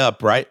guy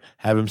up, right?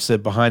 Have him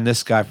sit behind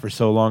this guy for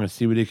so long and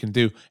see what he can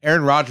do.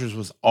 Aaron Rodgers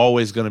was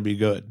always going to be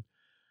good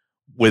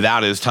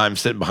without his time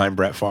sitting behind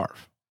Brett Favre.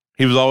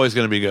 He was always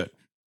going to be good.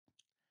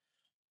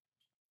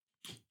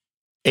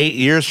 8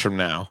 years from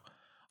now,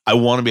 I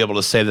want to be able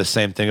to say the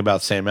same thing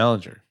about Sam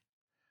Ehlinger.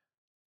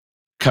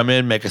 Come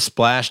in, make a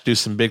splash, do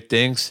some big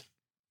things.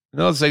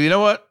 Say, you know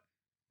what?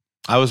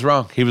 I was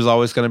wrong. He was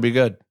always going to be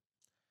good.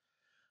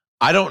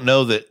 I don't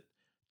know that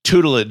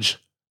tutelage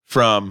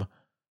from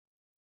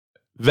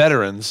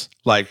veterans,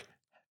 like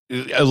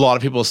a lot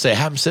of people say,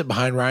 have him sit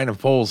behind Ryan and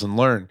Foles and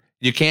learn.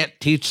 You can't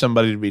teach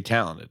somebody to be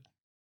talented.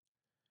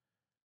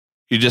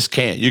 You just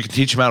can't. You can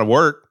teach them how to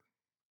work.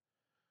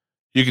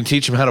 You can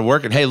teach them how to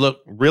work. And hey,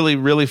 look, really,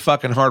 really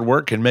fucking hard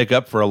work can make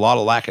up for a lot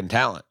of lacking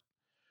talent.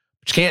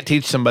 But you can't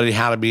teach somebody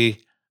how to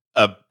be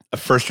a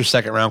first or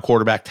second round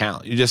quarterback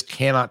talent. You just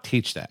cannot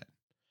teach that.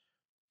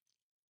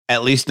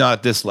 At least not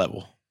at this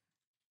level.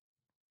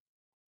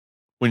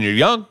 When you're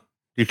young,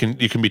 you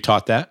can be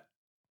taught that.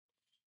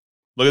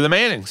 Look at the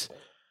Mannings.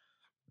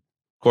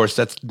 Of course,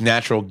 that's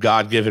natural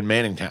God-given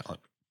Manning talent.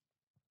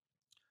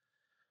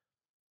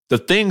 The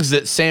things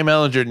that Sam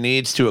Ehlinger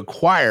needs to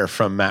acquire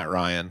from Matt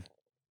Ryan,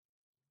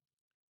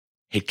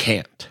 he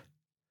can't.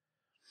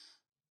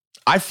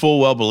 I full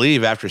well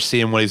believe after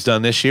seeing what he's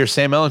done this year,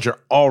 Sam Ehlinger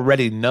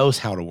already knows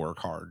how to work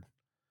hard.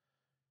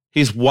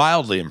 He's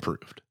wildly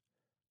improved.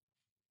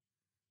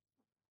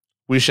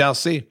 We shall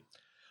see. I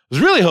was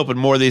really hoping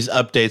more of these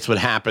updates would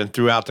happen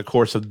throughout the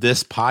course of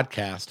this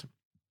podcast.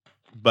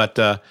 But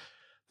the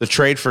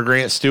trade for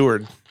Grant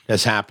Stewart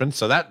has happened.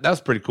 So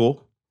that's pretty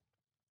cool.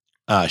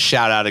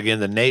 Shout out again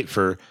to Nate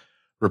for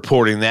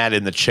reporting that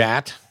in the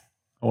chat.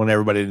 I want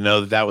everybody to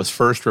know that that was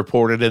first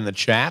reported in the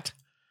chat.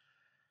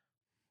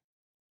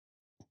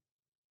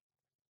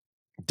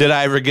 Did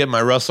I ever get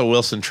my Russell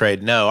Wilson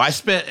trade? No. I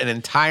spent an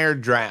entire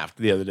draft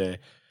the other day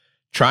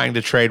trying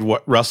to trade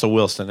Russell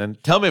Wilson.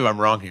 And tell me if I'm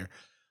wrong here.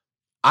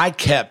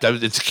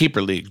 It's a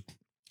keeper league.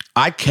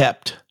 I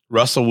kept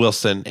Russell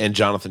Wilson and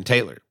Jonathan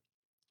Taylor.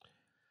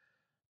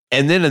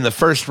 And then in the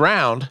first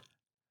round,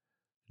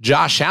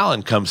 Josh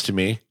Allen comes to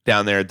me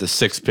down there at the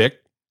 6th pick.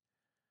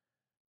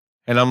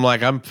 And I'm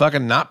like, I'm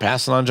fucking not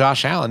passing on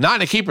Josh Allen. Not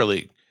in a keeper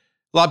league.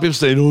 A lot of people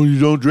say, no, you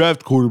don't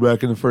draft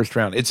quarterback in the first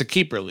round. It's a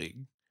keeper league.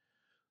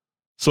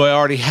 So I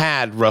already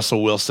had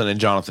Russell Wilson and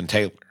Jonathan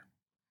Taylor.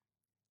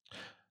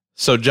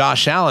 So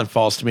Josh Allen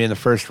falls to me in the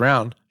first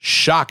round.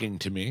 Shocking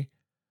to me.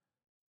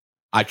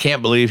 I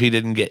can't believe he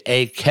didn't get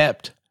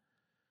kept.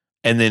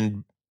 And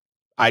then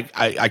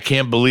I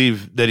can't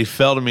believe that he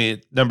fell to me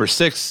at number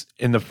 6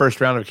 in the first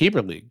round of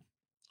keeper league.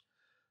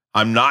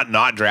 I'm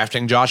not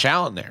drafting Josh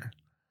Allen there.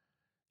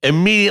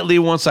 Immediately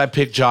once I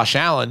picked Josh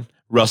Allen,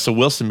 Russell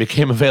Wilson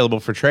became available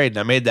for trade, and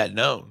I made that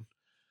known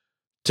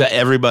to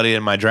everybody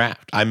in my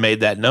draft. I made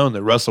that known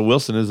that Russell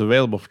Wilson is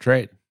available for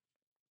trade.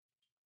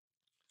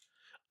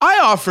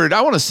 I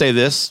want to say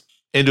this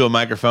into a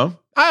microphone.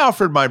 I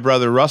offered my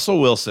brother Russell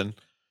Wilson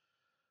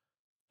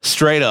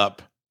straight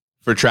up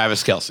for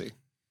Travis Kelce.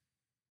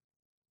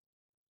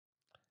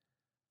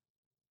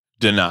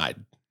 Denied.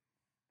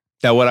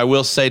 Now, what I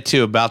will say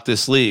too about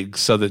this league,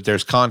 so that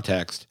there's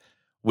context,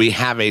 we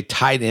have a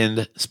tight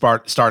end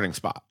starting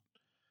spot.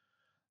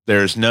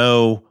 There's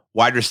no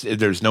wide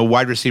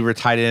receiver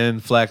tight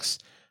end flex.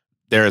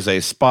 There is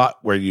a spot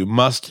where you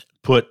must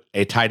put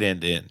a tight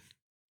end in.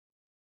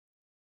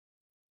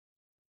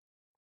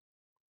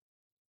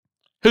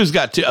 Who's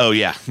got two? Oh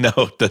yeah, no,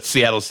 the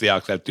Seattle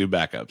Seahawks have 2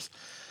 backups.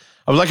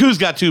 I was like, who's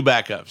got 2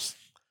 backups?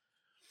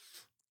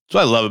 That's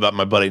what I love about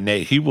my buddy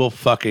Nate. He will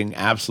fucking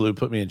absolutely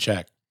put me in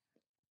check.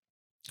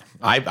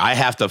 I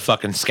have to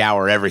fucking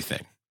scour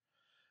everything.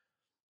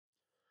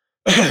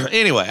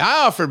 Anyway,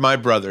 I offered my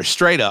brother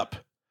straight up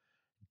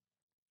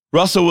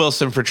Russell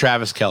Wilson for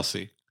Travis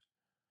Kelce.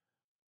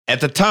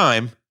 At the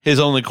time, his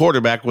only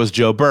quarterback was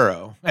Joe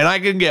Burrow. And I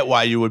can get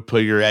why you would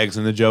put your eggs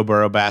in the Joe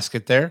Burrow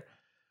basket there.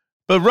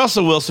 But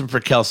Russell Wilson for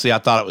Kelce, I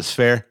thought it was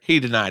fair. He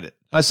denied it.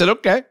 I said,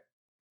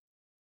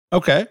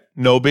 okay,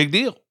 no big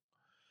deal.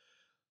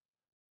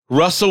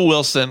 Russell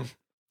Wilson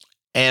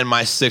and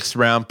my 6th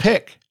round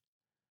pick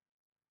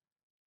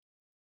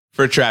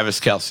for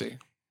Travis Kelce.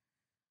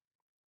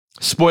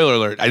 Spoiler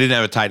alert, I didn't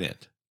have a tight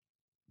end.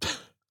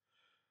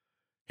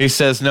 He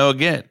says no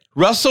again.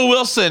 Russell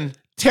Wilson,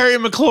 Terry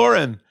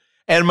McLaurin,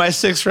 and my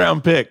 6th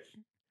round pick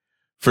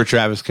for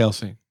Travis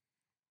Kelce.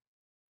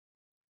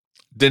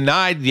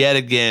 Denied yet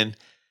again.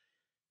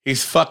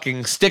 He's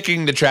fucking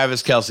sticking to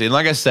Travis Kelce. And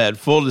like I said,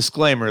 full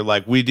disclaimer,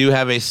 like we do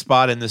have a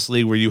spot in this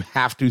league where you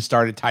have to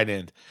start a tight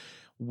end.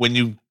 When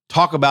you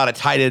talk about a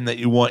tight end that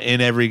you want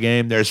in every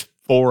game, there's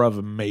 4 of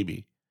them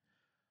maybe.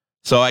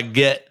 So I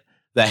get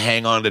the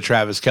hang on to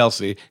Travis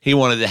Kelce. He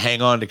wanted to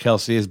hang on to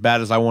Kelce as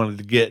bad as I wanted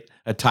to get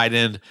a tight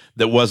end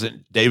that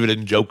wasn't David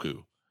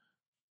Njoku.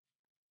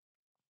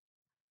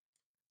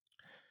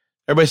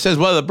 Everybody says,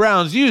 well, the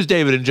Browns use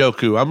David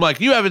Njoku. I'm like,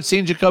 you haven't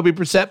seen Jacoby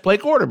Brissett play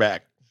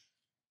quarterback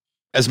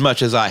as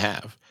much as I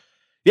have.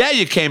 Yeah,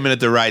 you came in at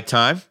the right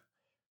time.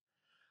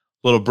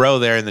 Little bro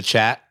there in the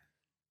chat.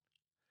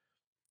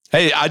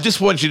 Hey, I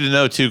just want you to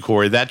know too,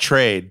 Corey, that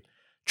trade,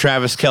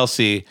 Travis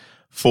Kelce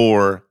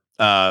for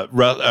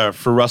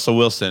Russell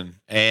Wilson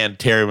and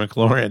Terry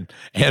McLaurin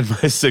and my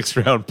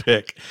 6th round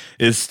pick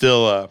is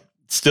still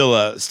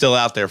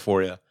out there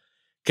for you. In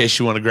case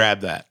you want to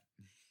grab that.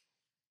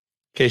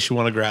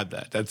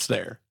 That's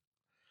there.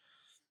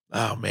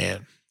 Oh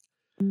man.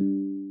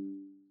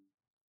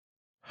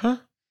 Huh?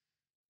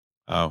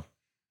 Oh,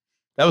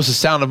 that was the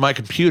sound of my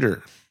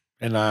computer,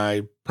 and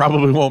I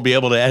probably won't be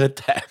able to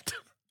edit that.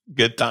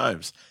 Good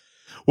times.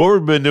 What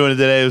we've been doing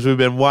today is we've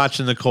been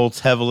watching the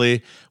Colts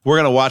heavily. We're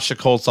going to watch the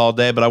Colts all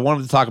day, but I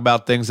wanted to talk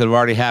about things that have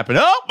already happened.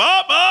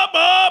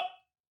 Up.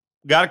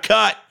 Got to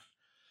cut.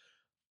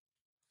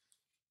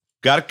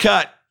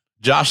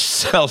 Josh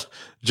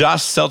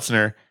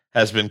Seltzner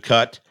has been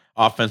cut,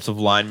 offensive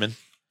lineman,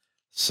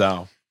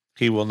 so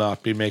he will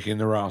not be making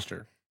the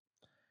roster.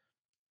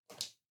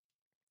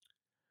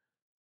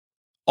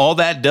 All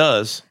that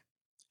does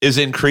is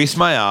increase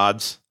my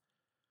odds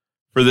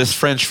for this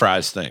French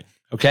fries thing.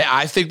 Okay,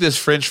 I think this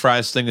French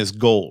fries thing is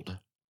gold.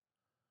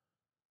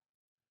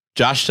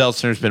 Josh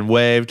Seltzner's been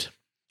waived,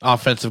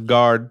 offensive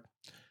guard.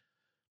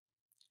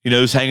 You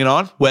know who's hanging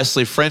on?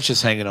 Wesley French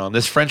is hanging on.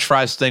 This French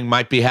fries thing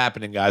might be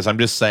happening, guys. I'm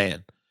just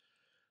saying.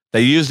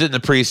 They used it in the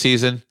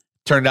preseason.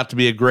 Turned out to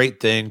be a great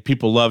thing.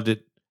 People loved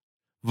it.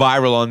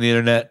 Viral on the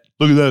internet.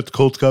 Look at that. The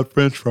Colts got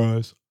French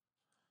fries.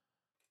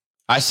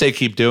 I say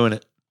keep doing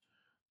it.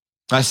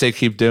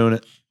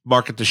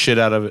 Market the shit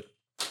out of it.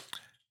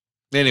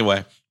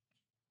 Anyway,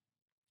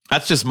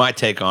 that's just my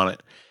take on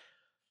it.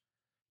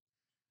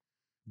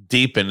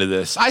 Deep into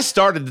this. I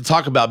started to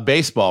talk about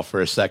baseball for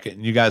a second,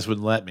 and you guys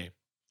wouldn't let me.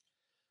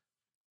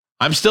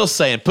 I'm still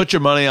saying, put your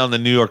money on the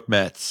New York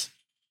Mets.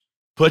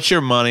 Put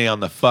your money on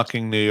the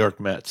fucking New York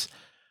Mets.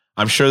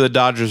 I'm sure the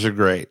Dodgers are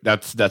great.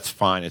 That's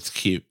fine. It's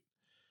cute.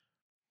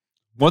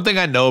 One thing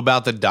I know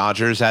about the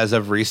Dodgers as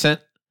of recent,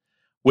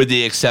 with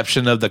the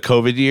exception of the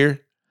COVID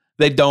year,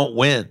 they don't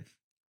win.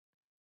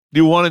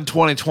 You won in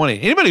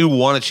 2020. Anybody who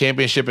won a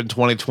championship in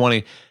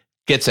 2020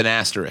 gets an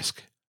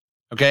asterisk.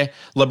 Okay?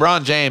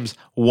 LeBron James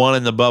won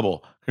in the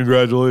bubble.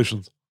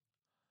 Congratulations.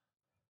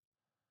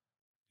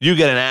 You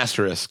get an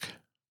asterisk.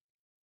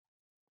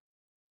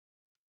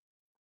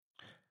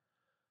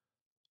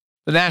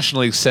 The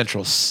National League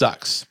Central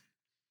sucks.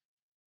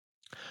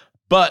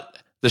 But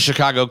the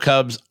Chicago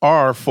Cubs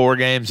are 4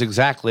 games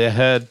exactly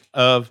ahead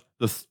of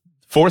the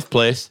fourth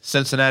place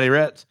Cincinnati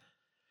Reds.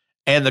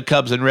 And the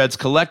Cubs and Reds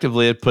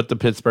collectively have put the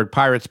Pittsburgh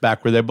Pirates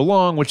back where they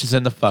belong, which is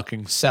in the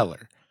fucking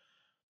cellar.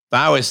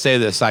 I always say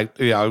this. I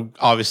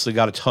obviously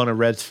got a ton of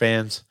Reds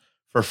fans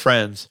for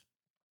friends.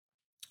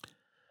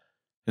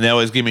 And they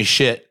always give me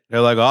shit.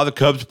 They're like, oh, the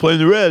Cubs are playing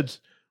the Reds.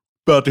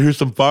 About to hear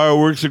some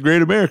fireworks at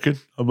Great American.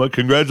 I'm like,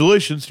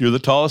 congratulations. You're the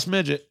tallest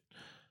midget.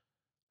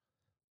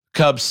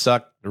 Cubs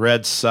suck. The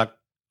Reds suck.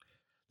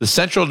 The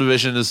Central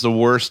Division is the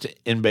worst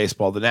in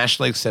baseball. The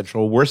National League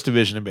Central, worst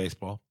division in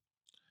baseball.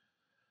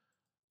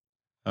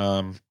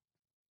 Well,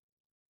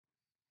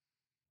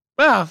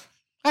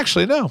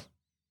 actually, no.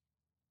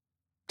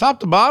 Top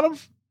to bottom,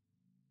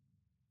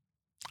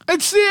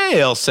 it's the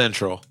AL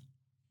Central.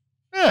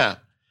 Yeah.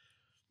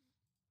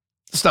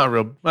 It's not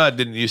real. Well, it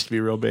didn't used to be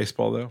real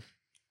baseball, though.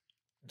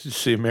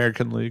 Just the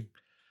American League.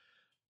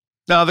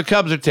 No, the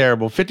Cubs are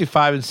terrible.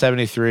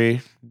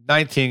 55-73,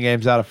 19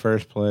 games out of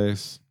first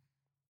place.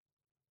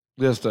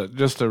 Just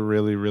a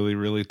really, really,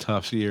 really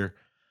tough year.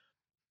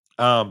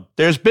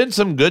 There's been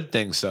some good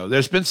things, though.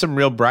 There's been some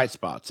real bright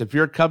spots. If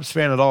you're a Cubs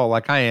fan at all,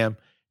 like I am,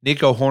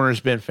 Nico Horner's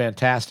been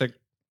fantastic.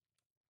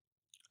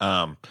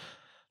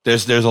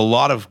 There's a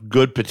lot of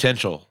good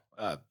potential.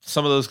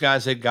 Some of those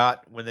guys they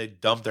got when they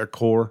dumped their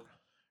core,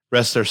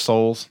 rest their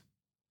souls.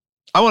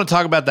 I want to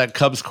talk about that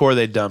Cubs core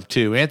they dumped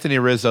too. Anthony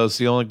Rizzo's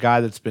the only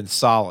guy that's been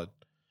solid.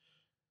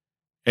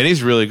 And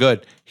he's really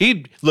good.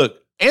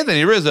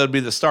 Anthony Rizzo would be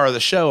the star of the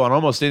show on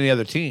almost any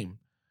other team.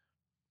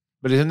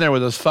 But he's in there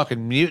with those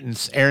fucking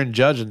mutants, Aaron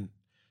Judge and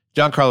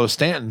Giancarlo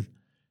Stanton.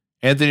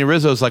 Anthony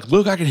Rizzo's like,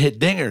 look, I can hit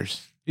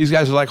dingers. These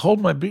guys are like, hold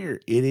my beer,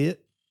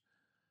 idiot.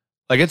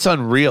 Like, it's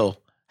unreal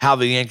how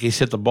the Yankees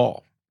hit the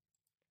ball.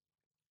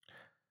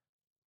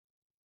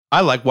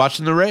 I like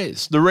watching the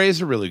Rays. The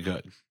Rays are really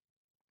good.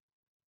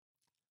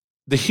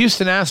 The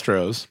Houston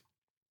Astros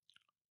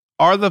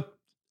are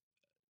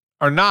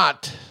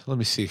not, let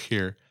me see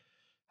here.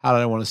 How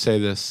did I want to say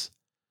this?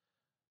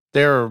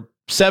 They're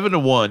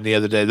 7-1 the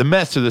other day. The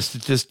Mets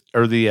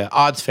are the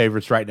odds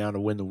favorites right now to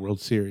win the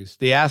World Series.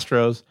 The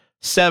Astros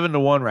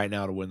 7-1 right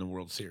now to win the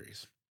World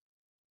Series.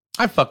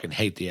 I fucking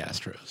hate the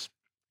Astros.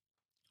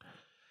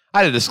 I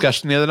had a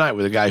discussion the other night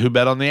with a guy who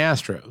bet on the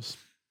Astros.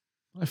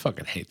 I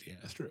fucking hate the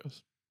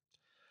Astros.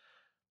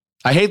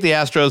 I hate the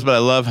Astros, but I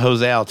love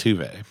Jose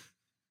Altuve.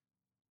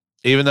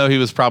 Even though he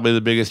was probably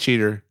the biggest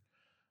cheater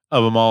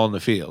of them all in the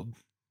field.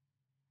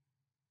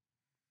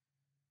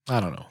 I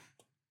don't know.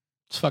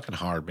 It's fucking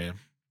hard, man.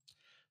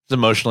 It's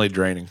emotionally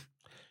draining.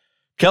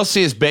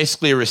 Kelsey is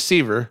basically a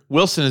receiver.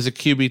 Wilson is a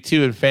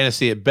QB2 in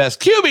fantasy at best.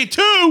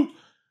 QB2?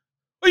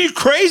 Are you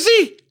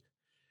crazy?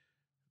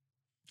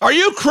 Are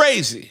you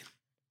crazy?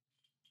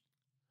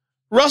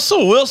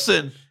 Russell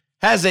Wilson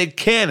has a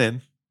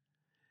cannon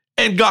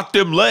and got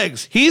them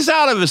legs. He's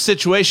out of a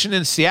situation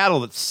in Seattle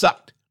that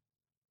sucked.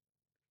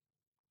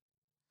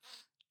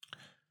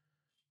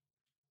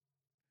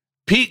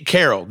 Pete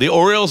Carroll, the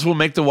Orioles will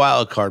make the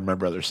wild card, my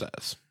brother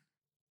says.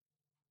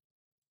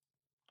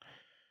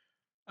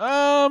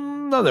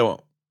 No, they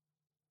won't.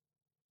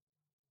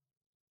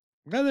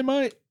 Yeah, they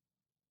might.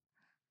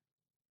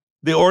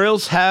 The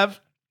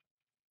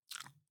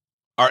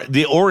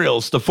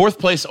fourth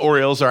place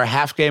Orioles are a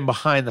half game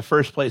behind the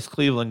first place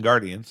Cleveland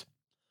Guardians.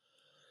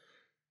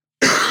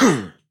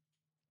 And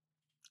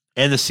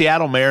the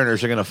Seattle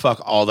Mariners are going to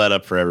fuck all that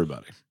up for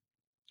everybody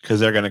because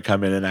they're going to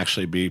come in and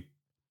actually be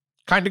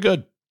kind of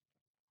good.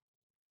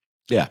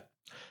 Yeah.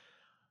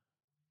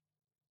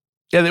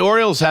 Yeah, the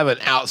Orioles have an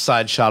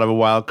outside shot of a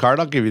wild card.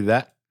 I'll give you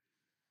that.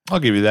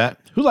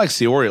 Who likes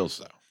the Orioles,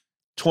 though?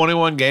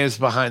 21 games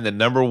behind the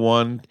number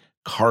 1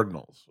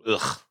 Cardinals.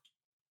 Ugh.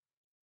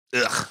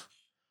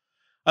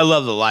 I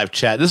love the live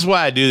chat. This is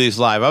why I do these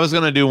live. I was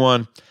going to do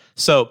one.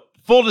 So,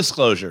 full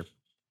disclosure,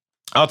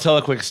 I'll tell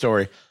a quick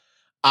story.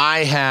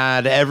 I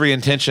had every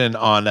intention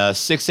on a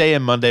 6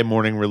 a.m. Monday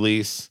morning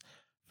release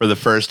for the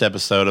first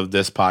episode of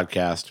this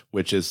podcast,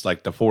 which is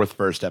like the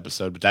first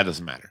episode, but that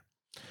doesn't matter.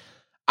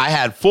 I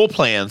had full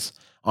plans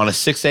on a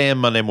 6 a.m.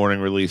 Monday morning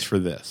release for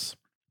this.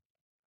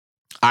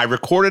 I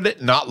recorded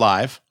it not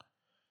live.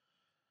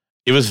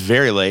 It was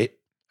very late.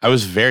 I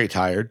was very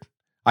tired.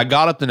 I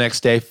got up the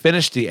next day,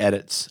 finished the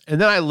edits, and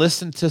then I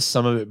listened to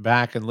some of it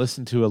back and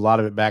listened to a lot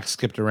of it back,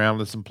 skipped around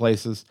in some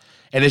places.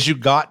 And as you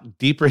got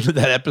deeper into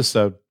that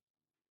episode,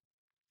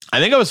 I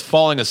think I was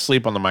falling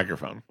asleep on the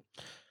microphone.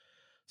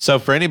 So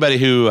for anybody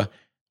who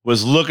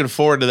was looking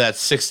forward to that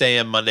 6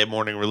 a.m. Monday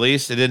morning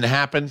release, it didn't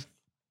happen.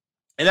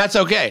 And that's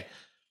okay.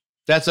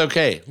 That's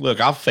okay. Look,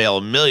 I'll fail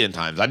a million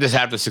times. I just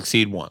have to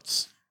succeed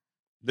once.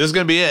 This is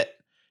going to be it.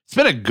 It's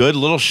been a good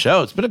little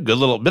show. It's been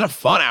been a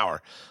fun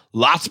hour.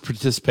 Lots of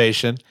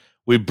participation.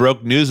 We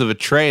broke news of a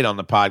trade on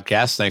the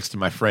podcast thanks to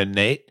my friend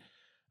Nate.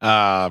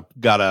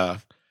 Got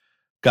a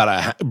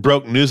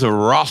broke news of a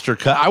roster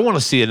cut. I want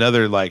to see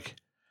another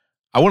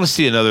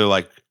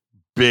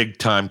big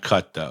time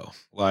cut though.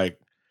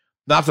 Like,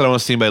 not that I want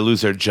to see anybody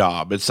lose their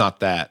job. It's not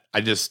that.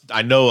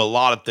 I know a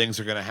lot of things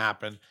are going to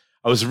happen.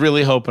 I was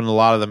really hoping a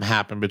lot of them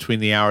happen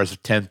between the hours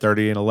of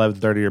 10:30 and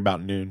 11:30 or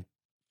about noon.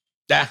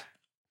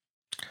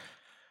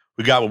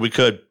 We got what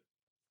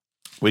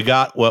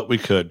we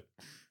could.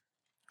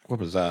 What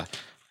was that?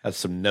 Had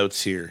some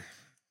notes here.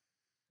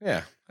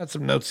 Yeah, had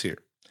some notes here.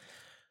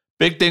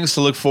 Big things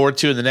to look forward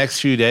to in the next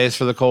few days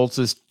for the Colts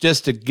is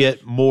just to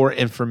get more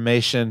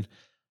information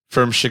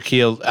out of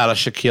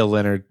Shaquille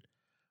Leonard.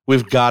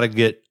 We've got to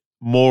get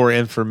more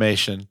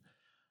information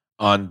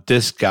on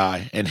this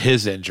guy and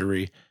his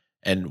injury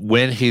and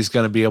when he's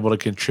going to be able to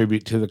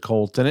contribute to the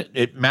Colts. And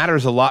it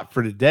matters a lot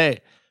for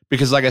today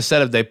because, like I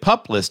said, if they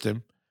pup list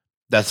him,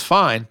 that's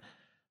fine.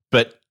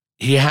 But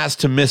he has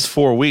to miss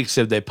 4 weeks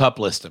if they pup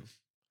list him.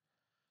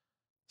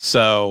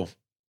 So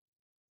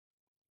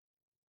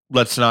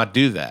let's not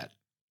do that.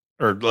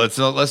 Or let's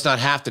not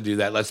have to do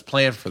that. Let's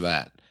plan for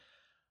that.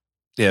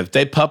 Yeah, if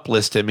they pup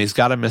list him, he's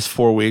got to miss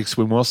 4 weeks.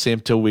 We won't see him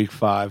till week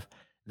 5.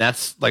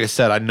 That's, like I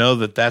said, I know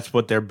that's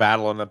what they're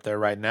battling up there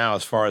right now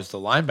as far as the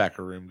linebacker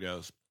room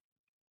goes.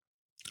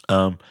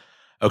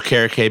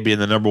 Okereke being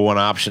the number one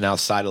option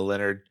outside of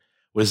Leonard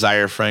with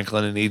Zaire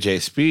Franklin and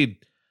EJ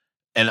Speed.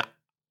 And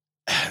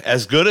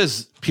as good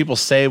as people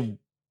say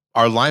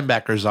our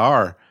linebackers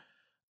are,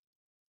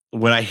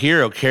 when I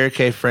hear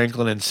Okereke,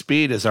 Franklin, and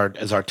Speed as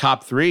our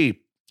top 3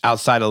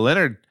 outside of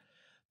Leonard,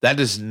 that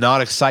does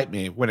not excite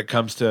me when it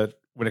comes to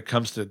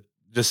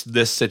just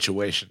this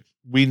situation.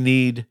 We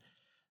need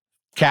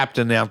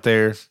captain out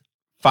there.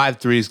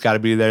 5'3's got to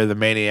be there. The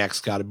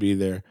Maniac's got to be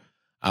there.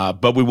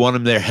 But we want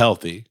him there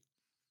healthy.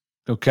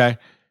 Okay?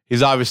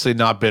 He's obviously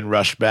not been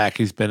rushed back.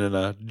 He's been in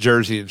a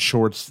jersey and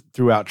shorts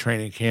throughout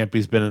training camp.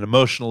 He's been an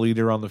emotional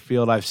leader on the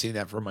field. I've seen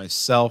that for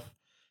myself,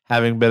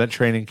 having been at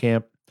training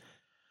camp.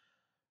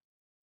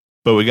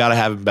 But we got to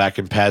have him back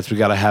in pads. We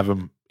got to have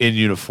him in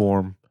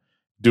uniform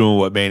doing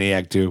what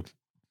Maniac do.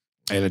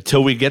 And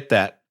until we get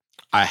that,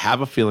 I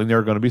have a feeling there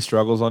are going to be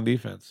struggles on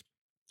defense.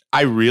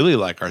 I really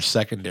like our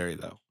secondary,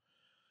 though.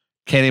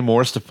 Kenny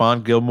Moore,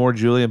 Stephon Gilmore,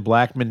 Julian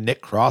Blackman,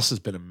 Nick Cross has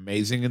been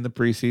amazing in the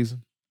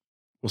preseason.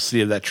 We'll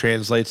see if that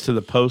translates to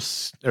the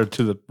posts or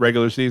to the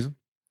regular season.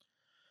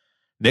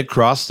 Nick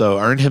Cross, though,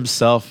 earned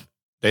himself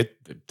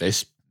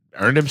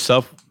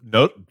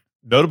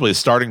notably a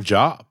starting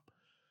job.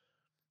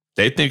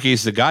 They think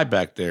he's the guy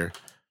back there.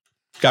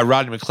 Got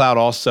Rodney McLeod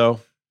also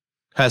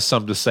has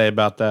something to say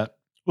about that.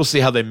 We'll see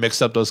how they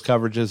mix up those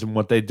coverages and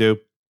what they do.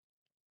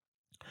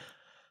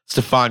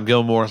 Stephon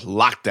Gilmore,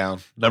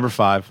 lockdown. Number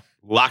 5,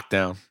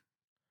 lockdown.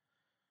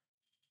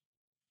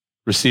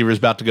 Receiver's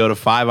about to go to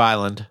 5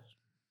 Island.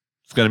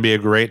 It's going to be a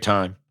great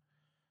time.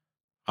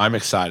 I'm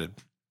excited.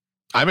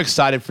 I'm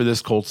excited for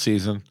this Colts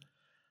season.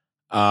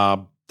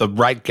 The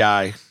right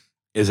guy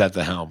is at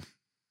the helm.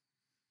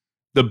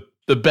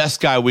 The best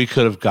guy we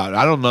could have got.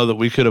 I don't know that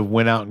we could have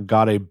went out and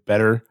got a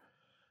better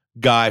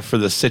guy for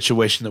the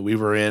situation that we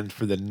were in,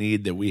 for the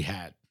need that we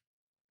had.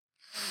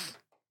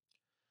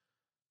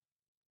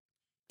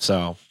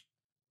 So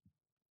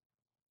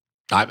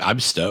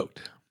I'm stoked.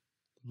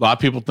 A lot of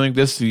people think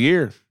this is the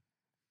year.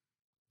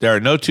 There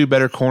are no 2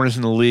 better corners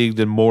in the league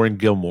than Moore and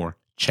Gilmore.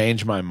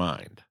 Change my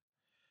mind.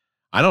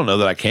 I don't know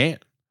that I can.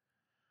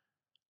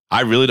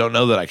 I really don't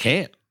know that I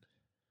can.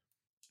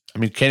 I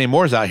mean, Kenny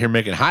Moore's out here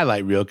making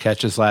highlight reel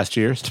catches last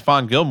year.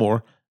 Stephon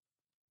Gilmore,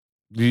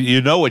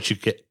 you know what you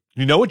get.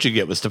 You know what you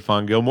get with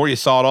Stephon Gilmore. You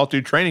saw it all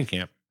through training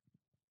camp.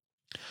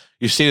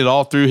 You've seen it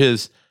all through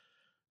his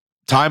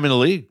time in the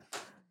league.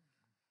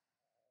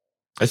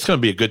 It's going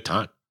to be a good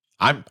time.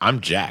 I'm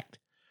jacked.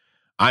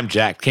 I'm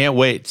jacked. Can't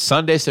wait.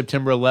 Sunday,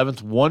 September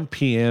 11th, 1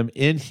 p.m.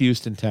 in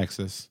Houston,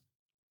 Texas.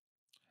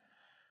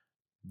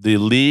 The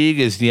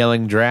league is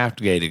yelling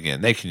Draftgate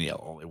again. They can yell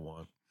all they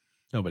want.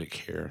 Nobody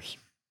cares.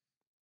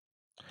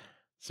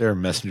 Is there a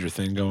messenger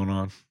thing going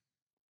on?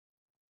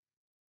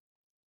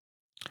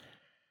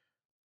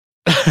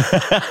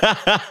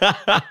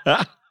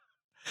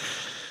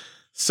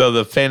 So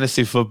the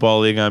fantasy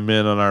football league I'm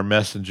in on our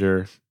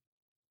messenger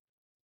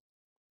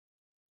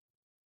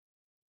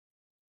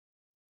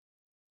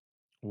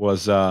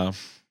was they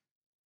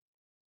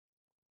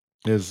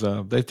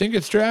think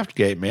it's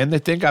Draftgate, man. They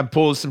think I'm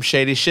pulling some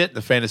shady shit in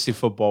the fantasy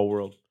football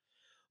world.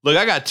 Look,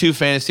 I got 2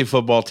 fantasy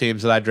football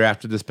teams that I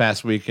drafted this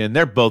past weekend.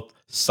 They're both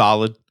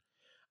solid.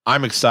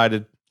 I'm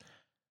excited.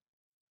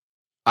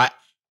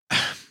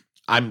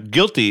 I'm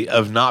guilty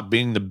of not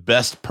being the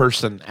best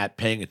person at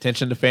paying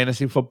attention to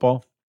fantasy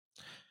football.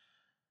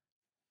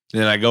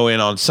 Then I go in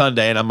on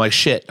Sunday and I'm like,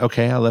 shit,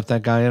 okay, I left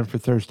that guy in for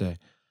Thursday.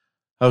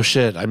 oh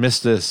shit, I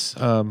missed this.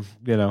 I'm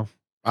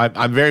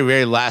very,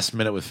 very last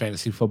minute with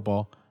fantasy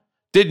football.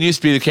 Didn't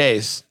used to be the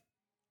case.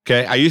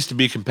 Okay. I used to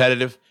be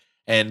competitive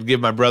and give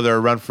my brother a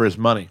run for his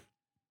money.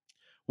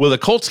 Will the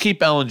Colts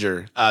keep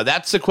Ehlinger?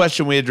 That's the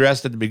question we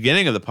addressed at the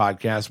beginning of the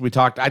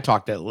podcast. I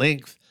talked at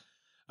length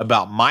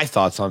about my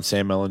thoughts on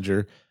Sam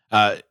Ehlinger.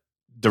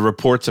 The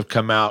reports have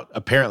come out.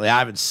 Apparently, I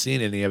haven't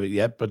seen any of it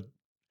yet, but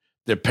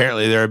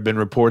apparently there have been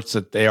reports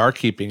that they are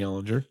keeping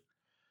Ehlinger.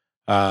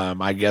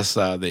 I guess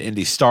the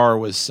Indy Star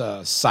was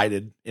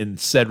cited in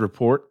said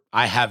report.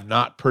 I have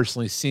not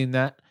personally seen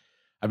that.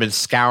 I've been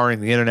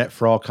scouring the internet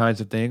for all kinds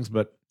of things,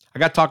 but I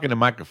got talking to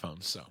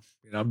microphones, so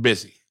I'm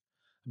busy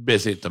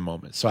at the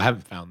moment, so I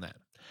haven't found that.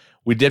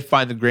 We did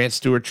find the Grant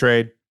Stewart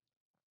trade.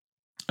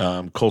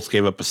 Colts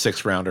gave up a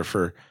 6th rounder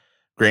for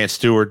Grant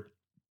Stewart,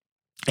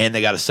 and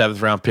they got a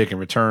 7th round pick in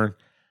return.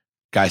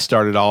 Guy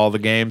started all the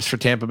games for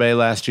Tampa Bay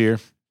last year.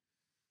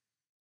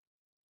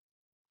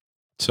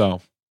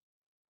 So,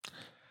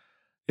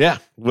 yeah,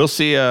 we'll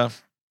see.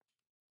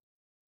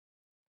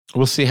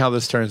 We'll see how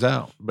this turns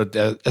out. But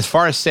as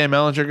far as Sam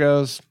Ehlinger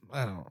goes,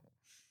 I don't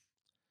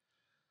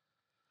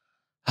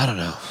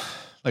know.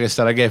 Like I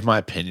said, I gave my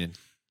opinion.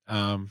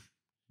 I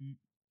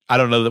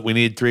don't know that we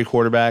need 3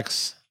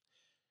 quarterbacks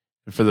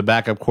for the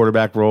backup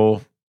quarterback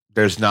role.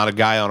 There's not a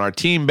guy on our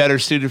team better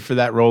suited for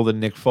that role than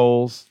Nick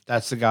Foles.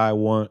 That's the guy I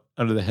want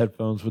under the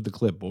headphones with the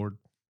clipboard.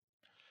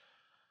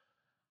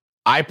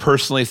 I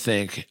personally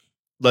think,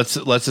 let's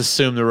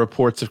assume the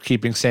reports of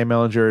keeping Sam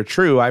Ehlinger are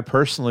true. I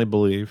personally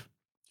believe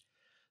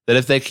that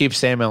if they keep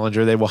Sam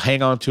Ehlinger, they will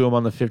hang on to him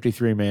on the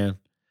 53-man,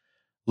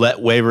 let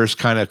waivers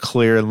kind of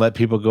clear and let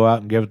people go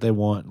out and get what they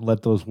want, and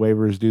let those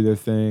waivers do their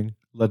thing,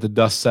 let the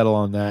dust settle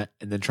on that,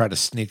 and then try to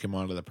sneak him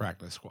onto the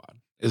practice squad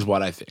is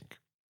what I think.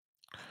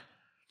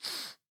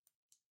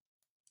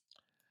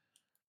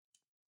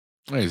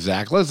 Hey,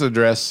 Zach, let's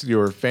address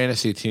your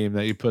fantasy team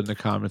that you put in the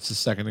comments a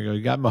second ago.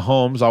 You got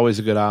Mahomes, always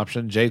a good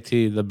option.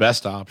 JT, the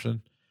best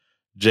option.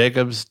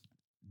 Jacobs,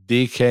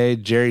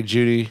 DK, Jerry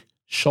Jeudy,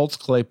 Schultz,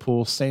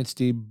 Claypool, Saints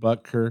D,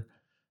 Butker,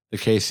 the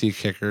KC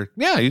kicker.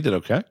 Yeah, you did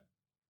okay.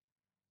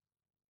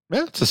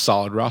 Yeah, it's a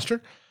solid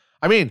roster.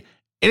 I mean,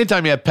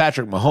 anytime you have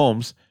Patrick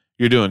Mahomes,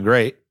 you're doing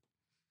great.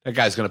 That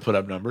guy's going to put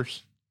up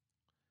numbers.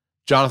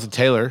 Jonathan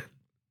Taylor,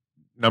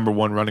 number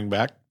 1 running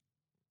back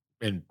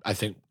in, I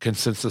think,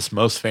 consensus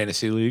most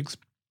fantasy leagues.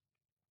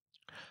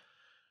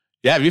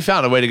 Yeah, if you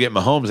found a way to get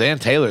Mahomes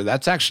and Taylor,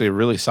 that's actually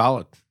really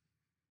solid.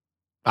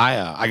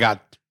 I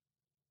got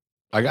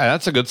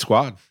that's a good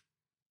squad.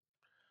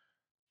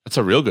 That's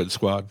a real good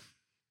squad.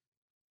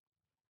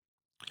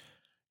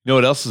 You know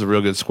what else is a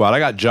real good squad? I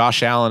got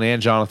Josh Allen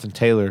and Jonathan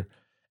Taylor,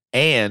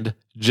 and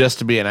just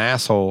to be an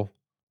asshole,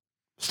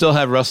 still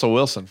have Russell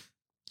Wilson,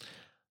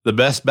 the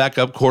best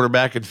backup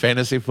quarterback in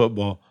fantasy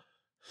football.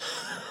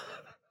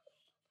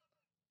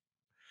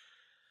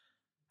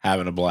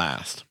 Having a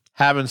blast.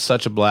 Having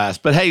such a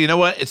blast. But hey, you know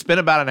what? It's been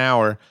about an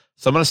hour,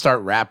 so I'm going to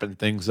start wrapping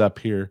things up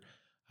here.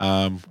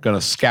 I'm going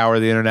to scour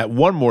the internet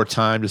one more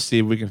time to see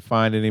if we can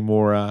find any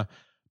more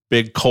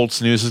big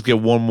Colts news. Let's get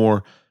one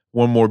more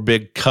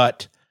big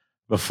cut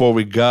before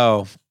we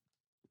go.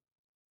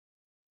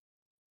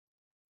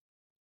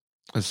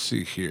 Let's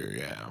see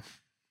here.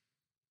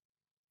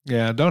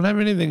 Yeah, don't have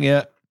anything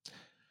yet.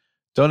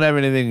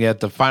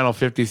 The final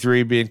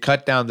 53 being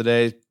cut down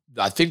today.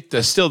 I think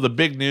the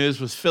big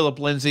news was Phillip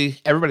Lindsay.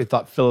 Everybody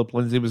thought Phillip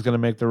Lindsay was going to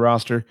make the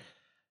roster.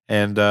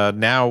 And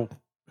now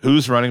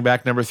who's running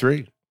back number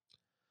 3?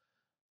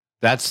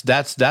 That's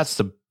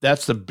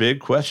the big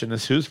question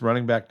is who's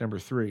running back number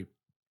 3.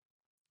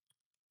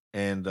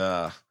 And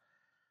you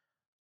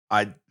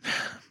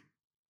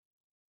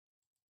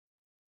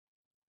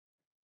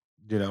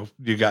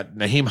got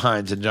Naheem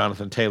Hines and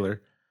Jonathan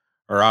Taylor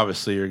are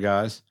obviously your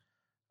guys.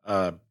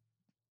 Deion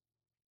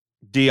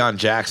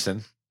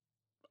Jackson,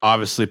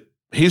 obviously,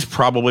 he's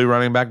probably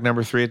running back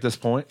number 3 at this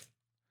point.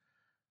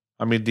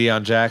 I mean,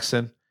 Deion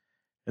Jackson.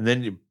 And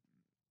then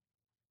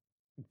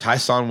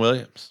Tyson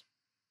Williams.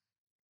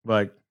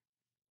 Like,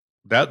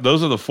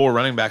 those are the 4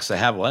 running backs they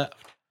have left.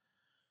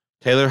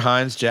 Taylor,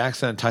 Hines,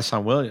 Jackson, and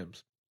Tyson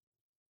Williams.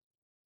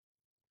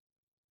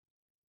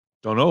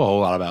 Don't know a whole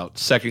lot about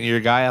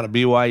second-year guy out of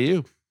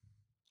BYU.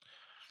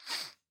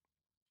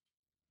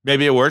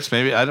 Maybe it works.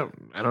 Maybe I don't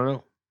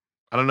know.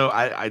 I don't know.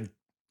 I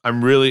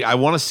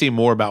want to see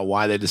more about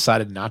why they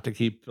decided not to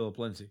keep Phillip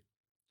Lindsay,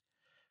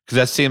 because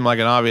that seemed like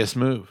an obvious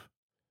move.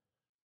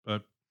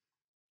 But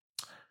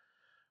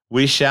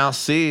we shall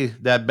see.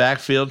 That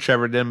backfield,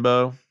 Trevor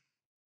Denbo.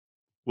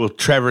 Will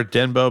Trevor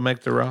Denbo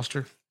make the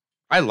roster?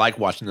 I like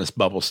watching this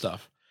bubble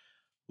stuff.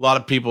 A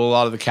lot of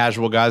the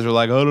casual guys are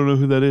like, oh, I don't know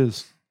who that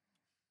is.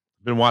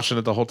 Been watching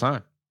it the whole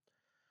time.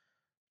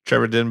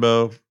 Trevor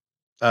Denbo.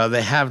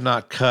 They have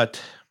not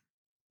cut.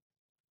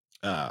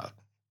 They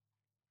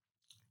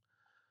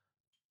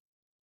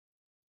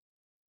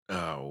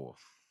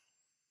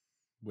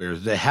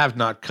have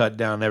not cut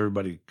down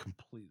everybody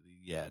completely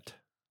yet,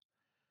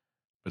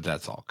 but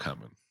that's all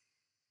coming.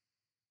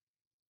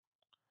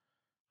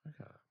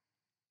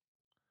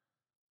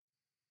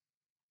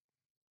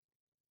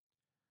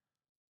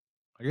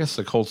 I guess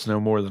the Colts know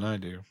more than I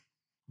do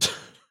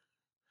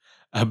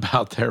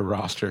about their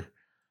roster.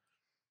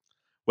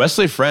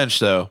 Wesley French,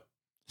 though,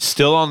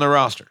 still on the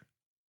roster.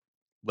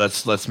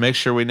 Let's make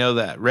sure we know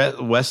that.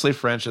 Wesley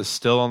French is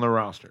still on the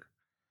roster.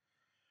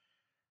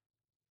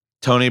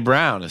 Tony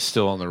Brown is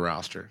still on the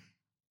roster.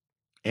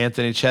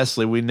 Anthony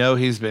Chesley, we know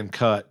he's been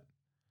cut.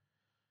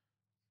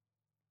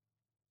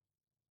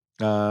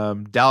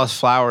 Dallas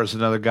Flowers,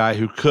 another guy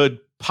who could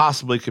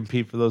possibly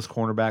compete for those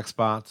cornerback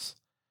spots.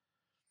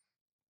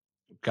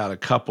 Got a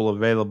couple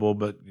available,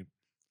 but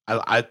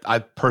I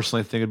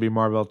personally think it'd be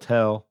Marvell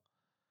Tell.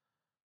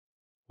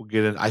 We'll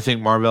get in. I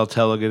think Marvell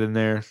Tell will get in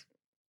there.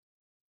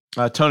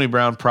 Tony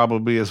Brown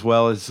probably as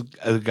well as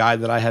a guy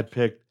that I had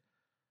picked.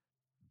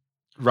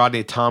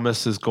 Rodney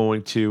Thomas is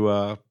going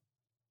to.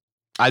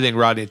 I think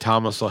Rodney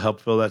Thomas will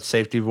help fill that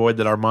safety void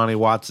that Armani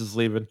Watts is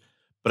leaving,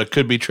 but it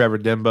could be Trevor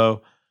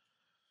Dembo.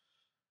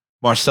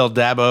 Marcel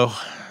Dabo,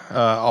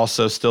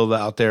 also still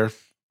out there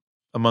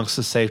amongst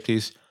the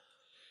safeties.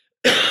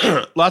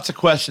 Lots of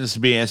questions to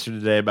be answered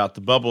today about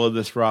the bubble of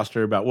this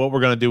roster, about what we're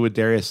going to do with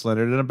Darius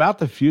Leonard, and about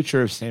the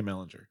future of Sam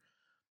Ehlinger.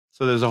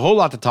 So there's a whole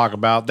lot to talk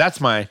about. That's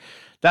my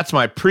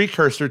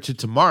precursor to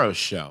tomorrow's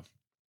show.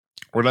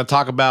 We're going to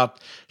talk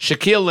about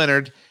Shaquille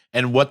Leonard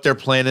and what their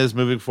plan is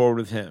moving forward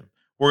with him.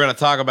 We're going to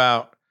talk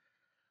about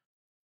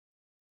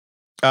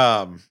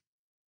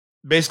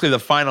basically the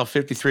final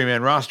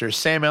 53-man roster.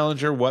 Sam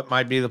Ehlinger, what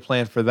might be the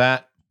plan for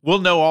that? We'll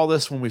know all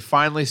this when we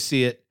finally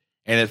see it,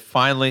 and it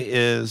finally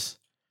is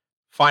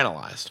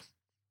finalized.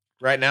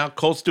 Right now,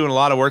 Colts doing a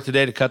lot of work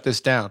today to cut this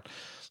down.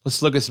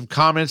 Let's look at some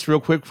comments real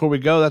quick before we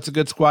go. That's a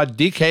good squad.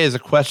 DK is a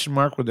question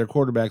mark with their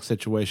quarterback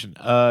situation.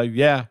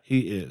 Yeah,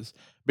 he is.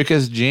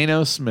 Because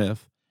Geno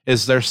Smith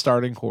is their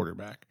starting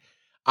quarterback.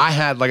 I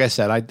had, like I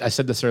said, I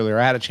said this earlier,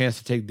 I had a chance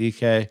to take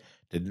DK,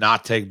 did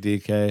not take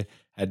DK,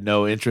 had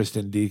no interest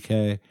in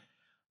DK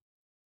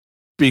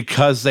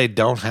because they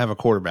don't have a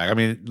quarterback. I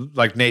mean,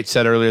 like Nate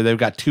said earlier, they've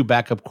got two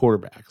backup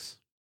quarterbacks.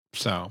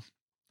 So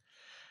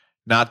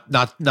not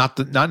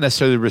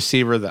necessarily the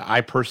receiver that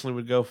I personally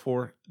would go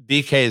for.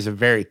 DK is a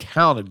very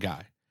talented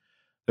guy.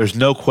 There's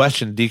no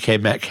question DK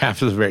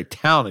Metcalf is a very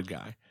talented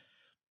guy.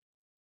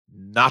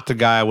 Not the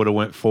guy I would have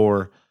went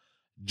for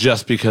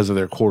just because of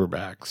their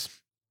quarterbacks.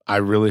 I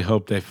really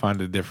hope they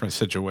find a different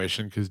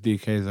situation because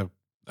DK is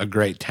a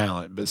great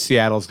talent, but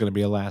Seattle's going to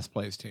be a last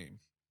place team.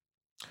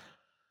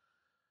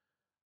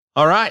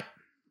 All right.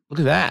 Look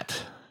at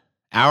that.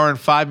 Hour and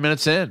 5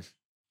 minutes in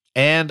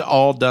and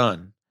all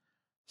done.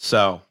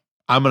 So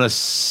I'm going to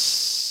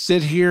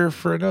sit here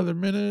for another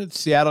minute.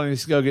 Seattle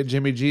needs to go get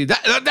Jimmy G.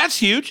 That's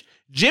huge.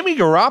 Jimmy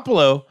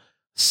Garoppolo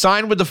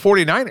signed with the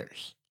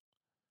 49ers.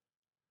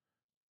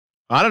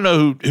 I don't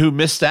know who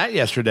missed that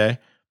yesterday.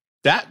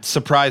 That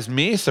surprised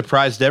me,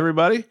 surprised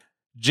everybody.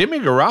 Jimmy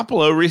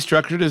Garoppolo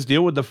restructured his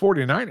deal with the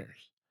 49ers.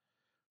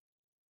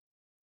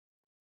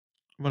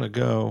 I'm going to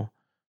go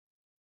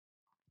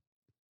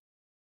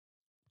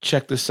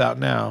check this out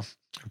now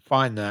and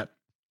find that.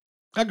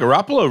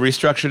 Garoppolo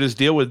restructured his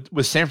deal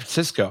with San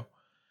Francisco.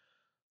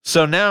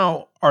 So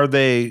now did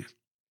they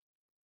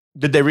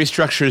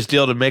restructure his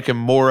deal to make him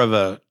more of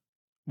an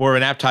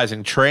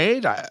appetizing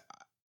trade?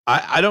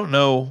 I don't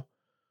know.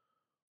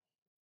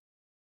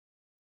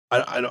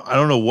 I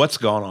don't know what's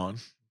going on.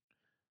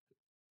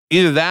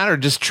 Either that or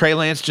just Trey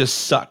Lance just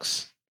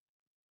sucks.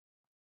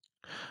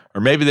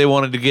 Or maybe they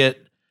wanted to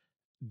get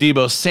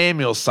Deebo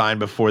Samuel signed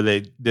before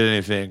they did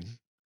anything.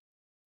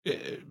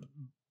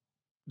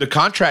 The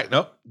contract,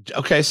 nope.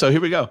 Okay, so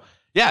here we go.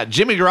 Yeah,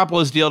 Jimmy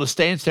Garoppolo's deal to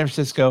stay in San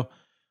Francisco,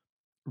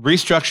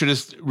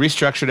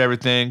 restructured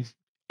everything,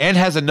 and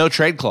has a no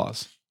trade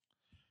clause.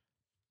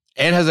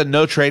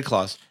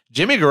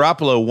 Jimmy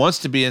Garoppolo wants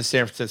to be in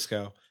San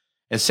Francisco.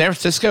 And San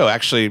Francisco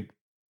actually,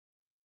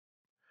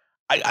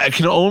 I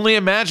can only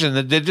imagine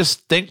that they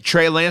just think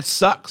Trey Lance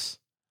sucks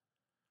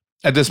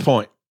at this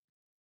point.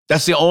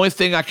 That's the only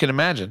thing I can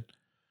imagine.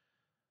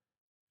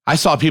 I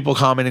saw people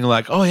commenting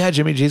like, oh yeah,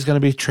 Jimmy G's going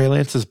to be Trey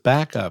Lance's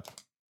backup.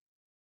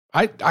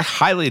 I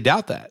highly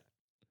doubt that.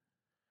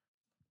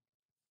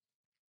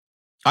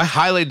 I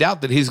highly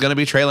doubt that he's going to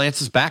be Trey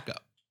Lance's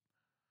backup.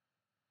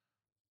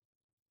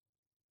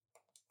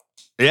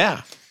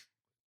 Yeah.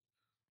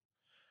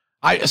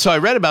 So I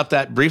read about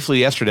that briefly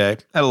yesterday.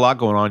 I had a lot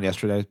going on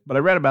yesterday, but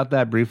I read about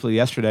that briefly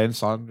yesterday and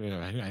saw, I'm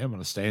going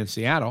to stay in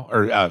Seattle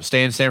or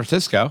stay in San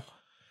Francisco.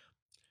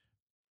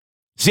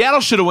 Seattle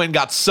should have went and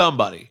got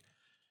somebody.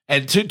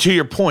 And to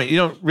your point, you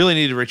don't really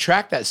need to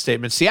retract that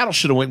statement. Seattle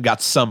should have went and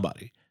got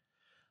somebody.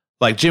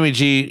 Like Jimmy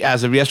G,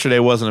 as of yesterday,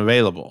 wasn't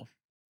available.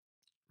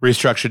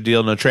 Restructured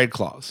deal, no trade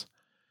clause.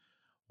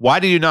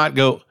 Why do you not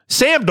go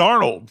Sam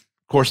Darnold?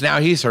 Of course, now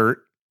he's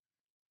hurt.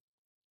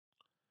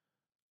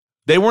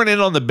 They weren't in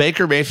on the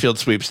Baker Mayfield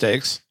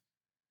sweepstakes.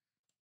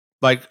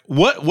 Like,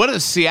 what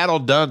has Seattle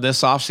done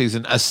this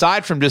offseason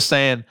aside from just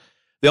saying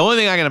the only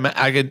thing I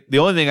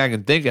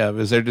can think of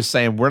is they're just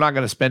saying we're not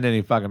going to spend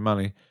any fucking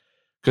money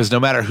because no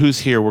matter who's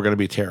here, we're going to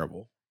be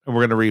terrible and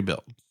we're going to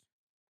rebuild.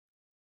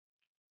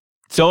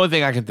 It's the only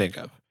thing I can think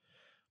of.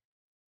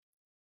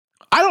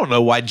 I don't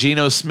know why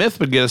Geno Smith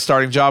would get a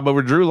starting job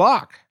over Drew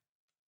Lock.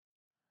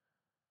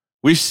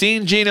 We've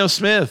seen Geno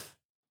Smith.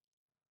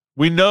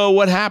 We know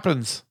what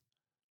happens.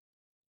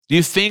 Do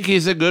you think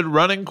he's a good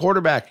running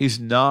quarterback? He's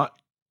not.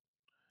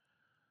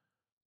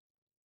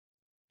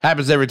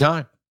 Happens every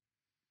time.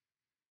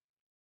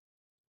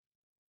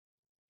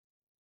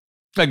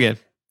 Again,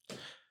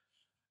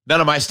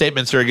 none of my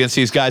statements are against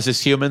these guys as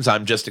humans.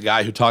 I'm just a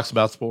guy who talks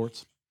about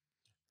sports.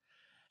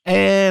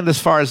 And as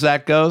far as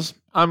that goes,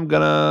 I'm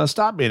going to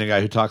stop being a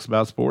guy who talks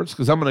about sports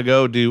because I'm going to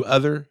go do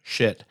other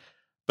shit.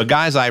 But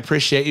guys, I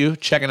appreciate you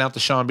checking out the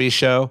Sean B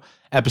Show,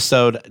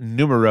 episode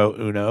numero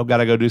uno. Got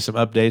to go do some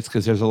updates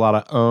because there's a lot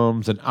of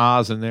ums and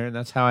ahs in there, and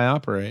that's how I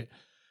operate.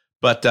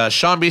 But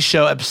Sean B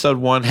Show, episode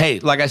 1. Hey,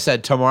 like I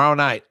said, tomorrow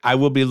night, I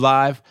will be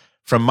live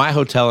from my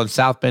hotel in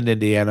South Bend,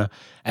 Indiana,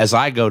 as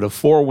I go to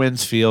Four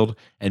Winds Field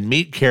and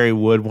meet Kerry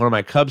Wood, one of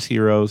my Cubs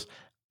heroes.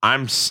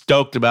 I'm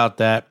stoked about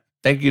that.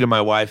 Thank you to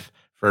my wife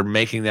for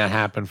making that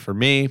happen for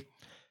me.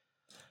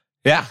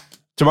 Yeah,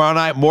 tomorrow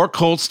night, more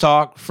Colts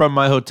talk from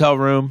my hotel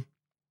room.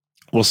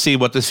 We'll see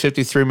what this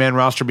 53-man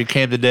roster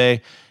became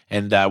today,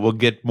 and we'll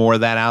get more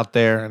of that out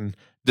there and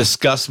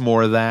discuss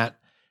more of that.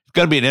 It's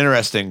going to be an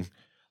interesting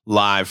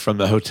live from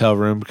the hotel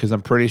room because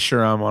I'm pretty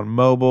sure I'm on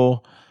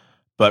mobile,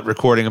 but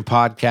recording a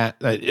podcast,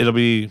 it'll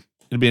be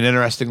an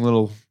interesting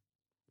little,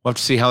 we'll have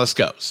to see how this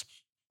goes.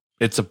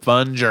 It's a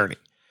fun journey.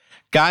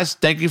 Guys,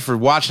 thank you for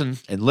watching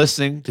and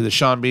listening to the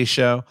Sean B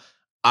Show.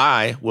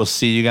 I will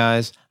see you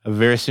guys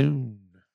very soon.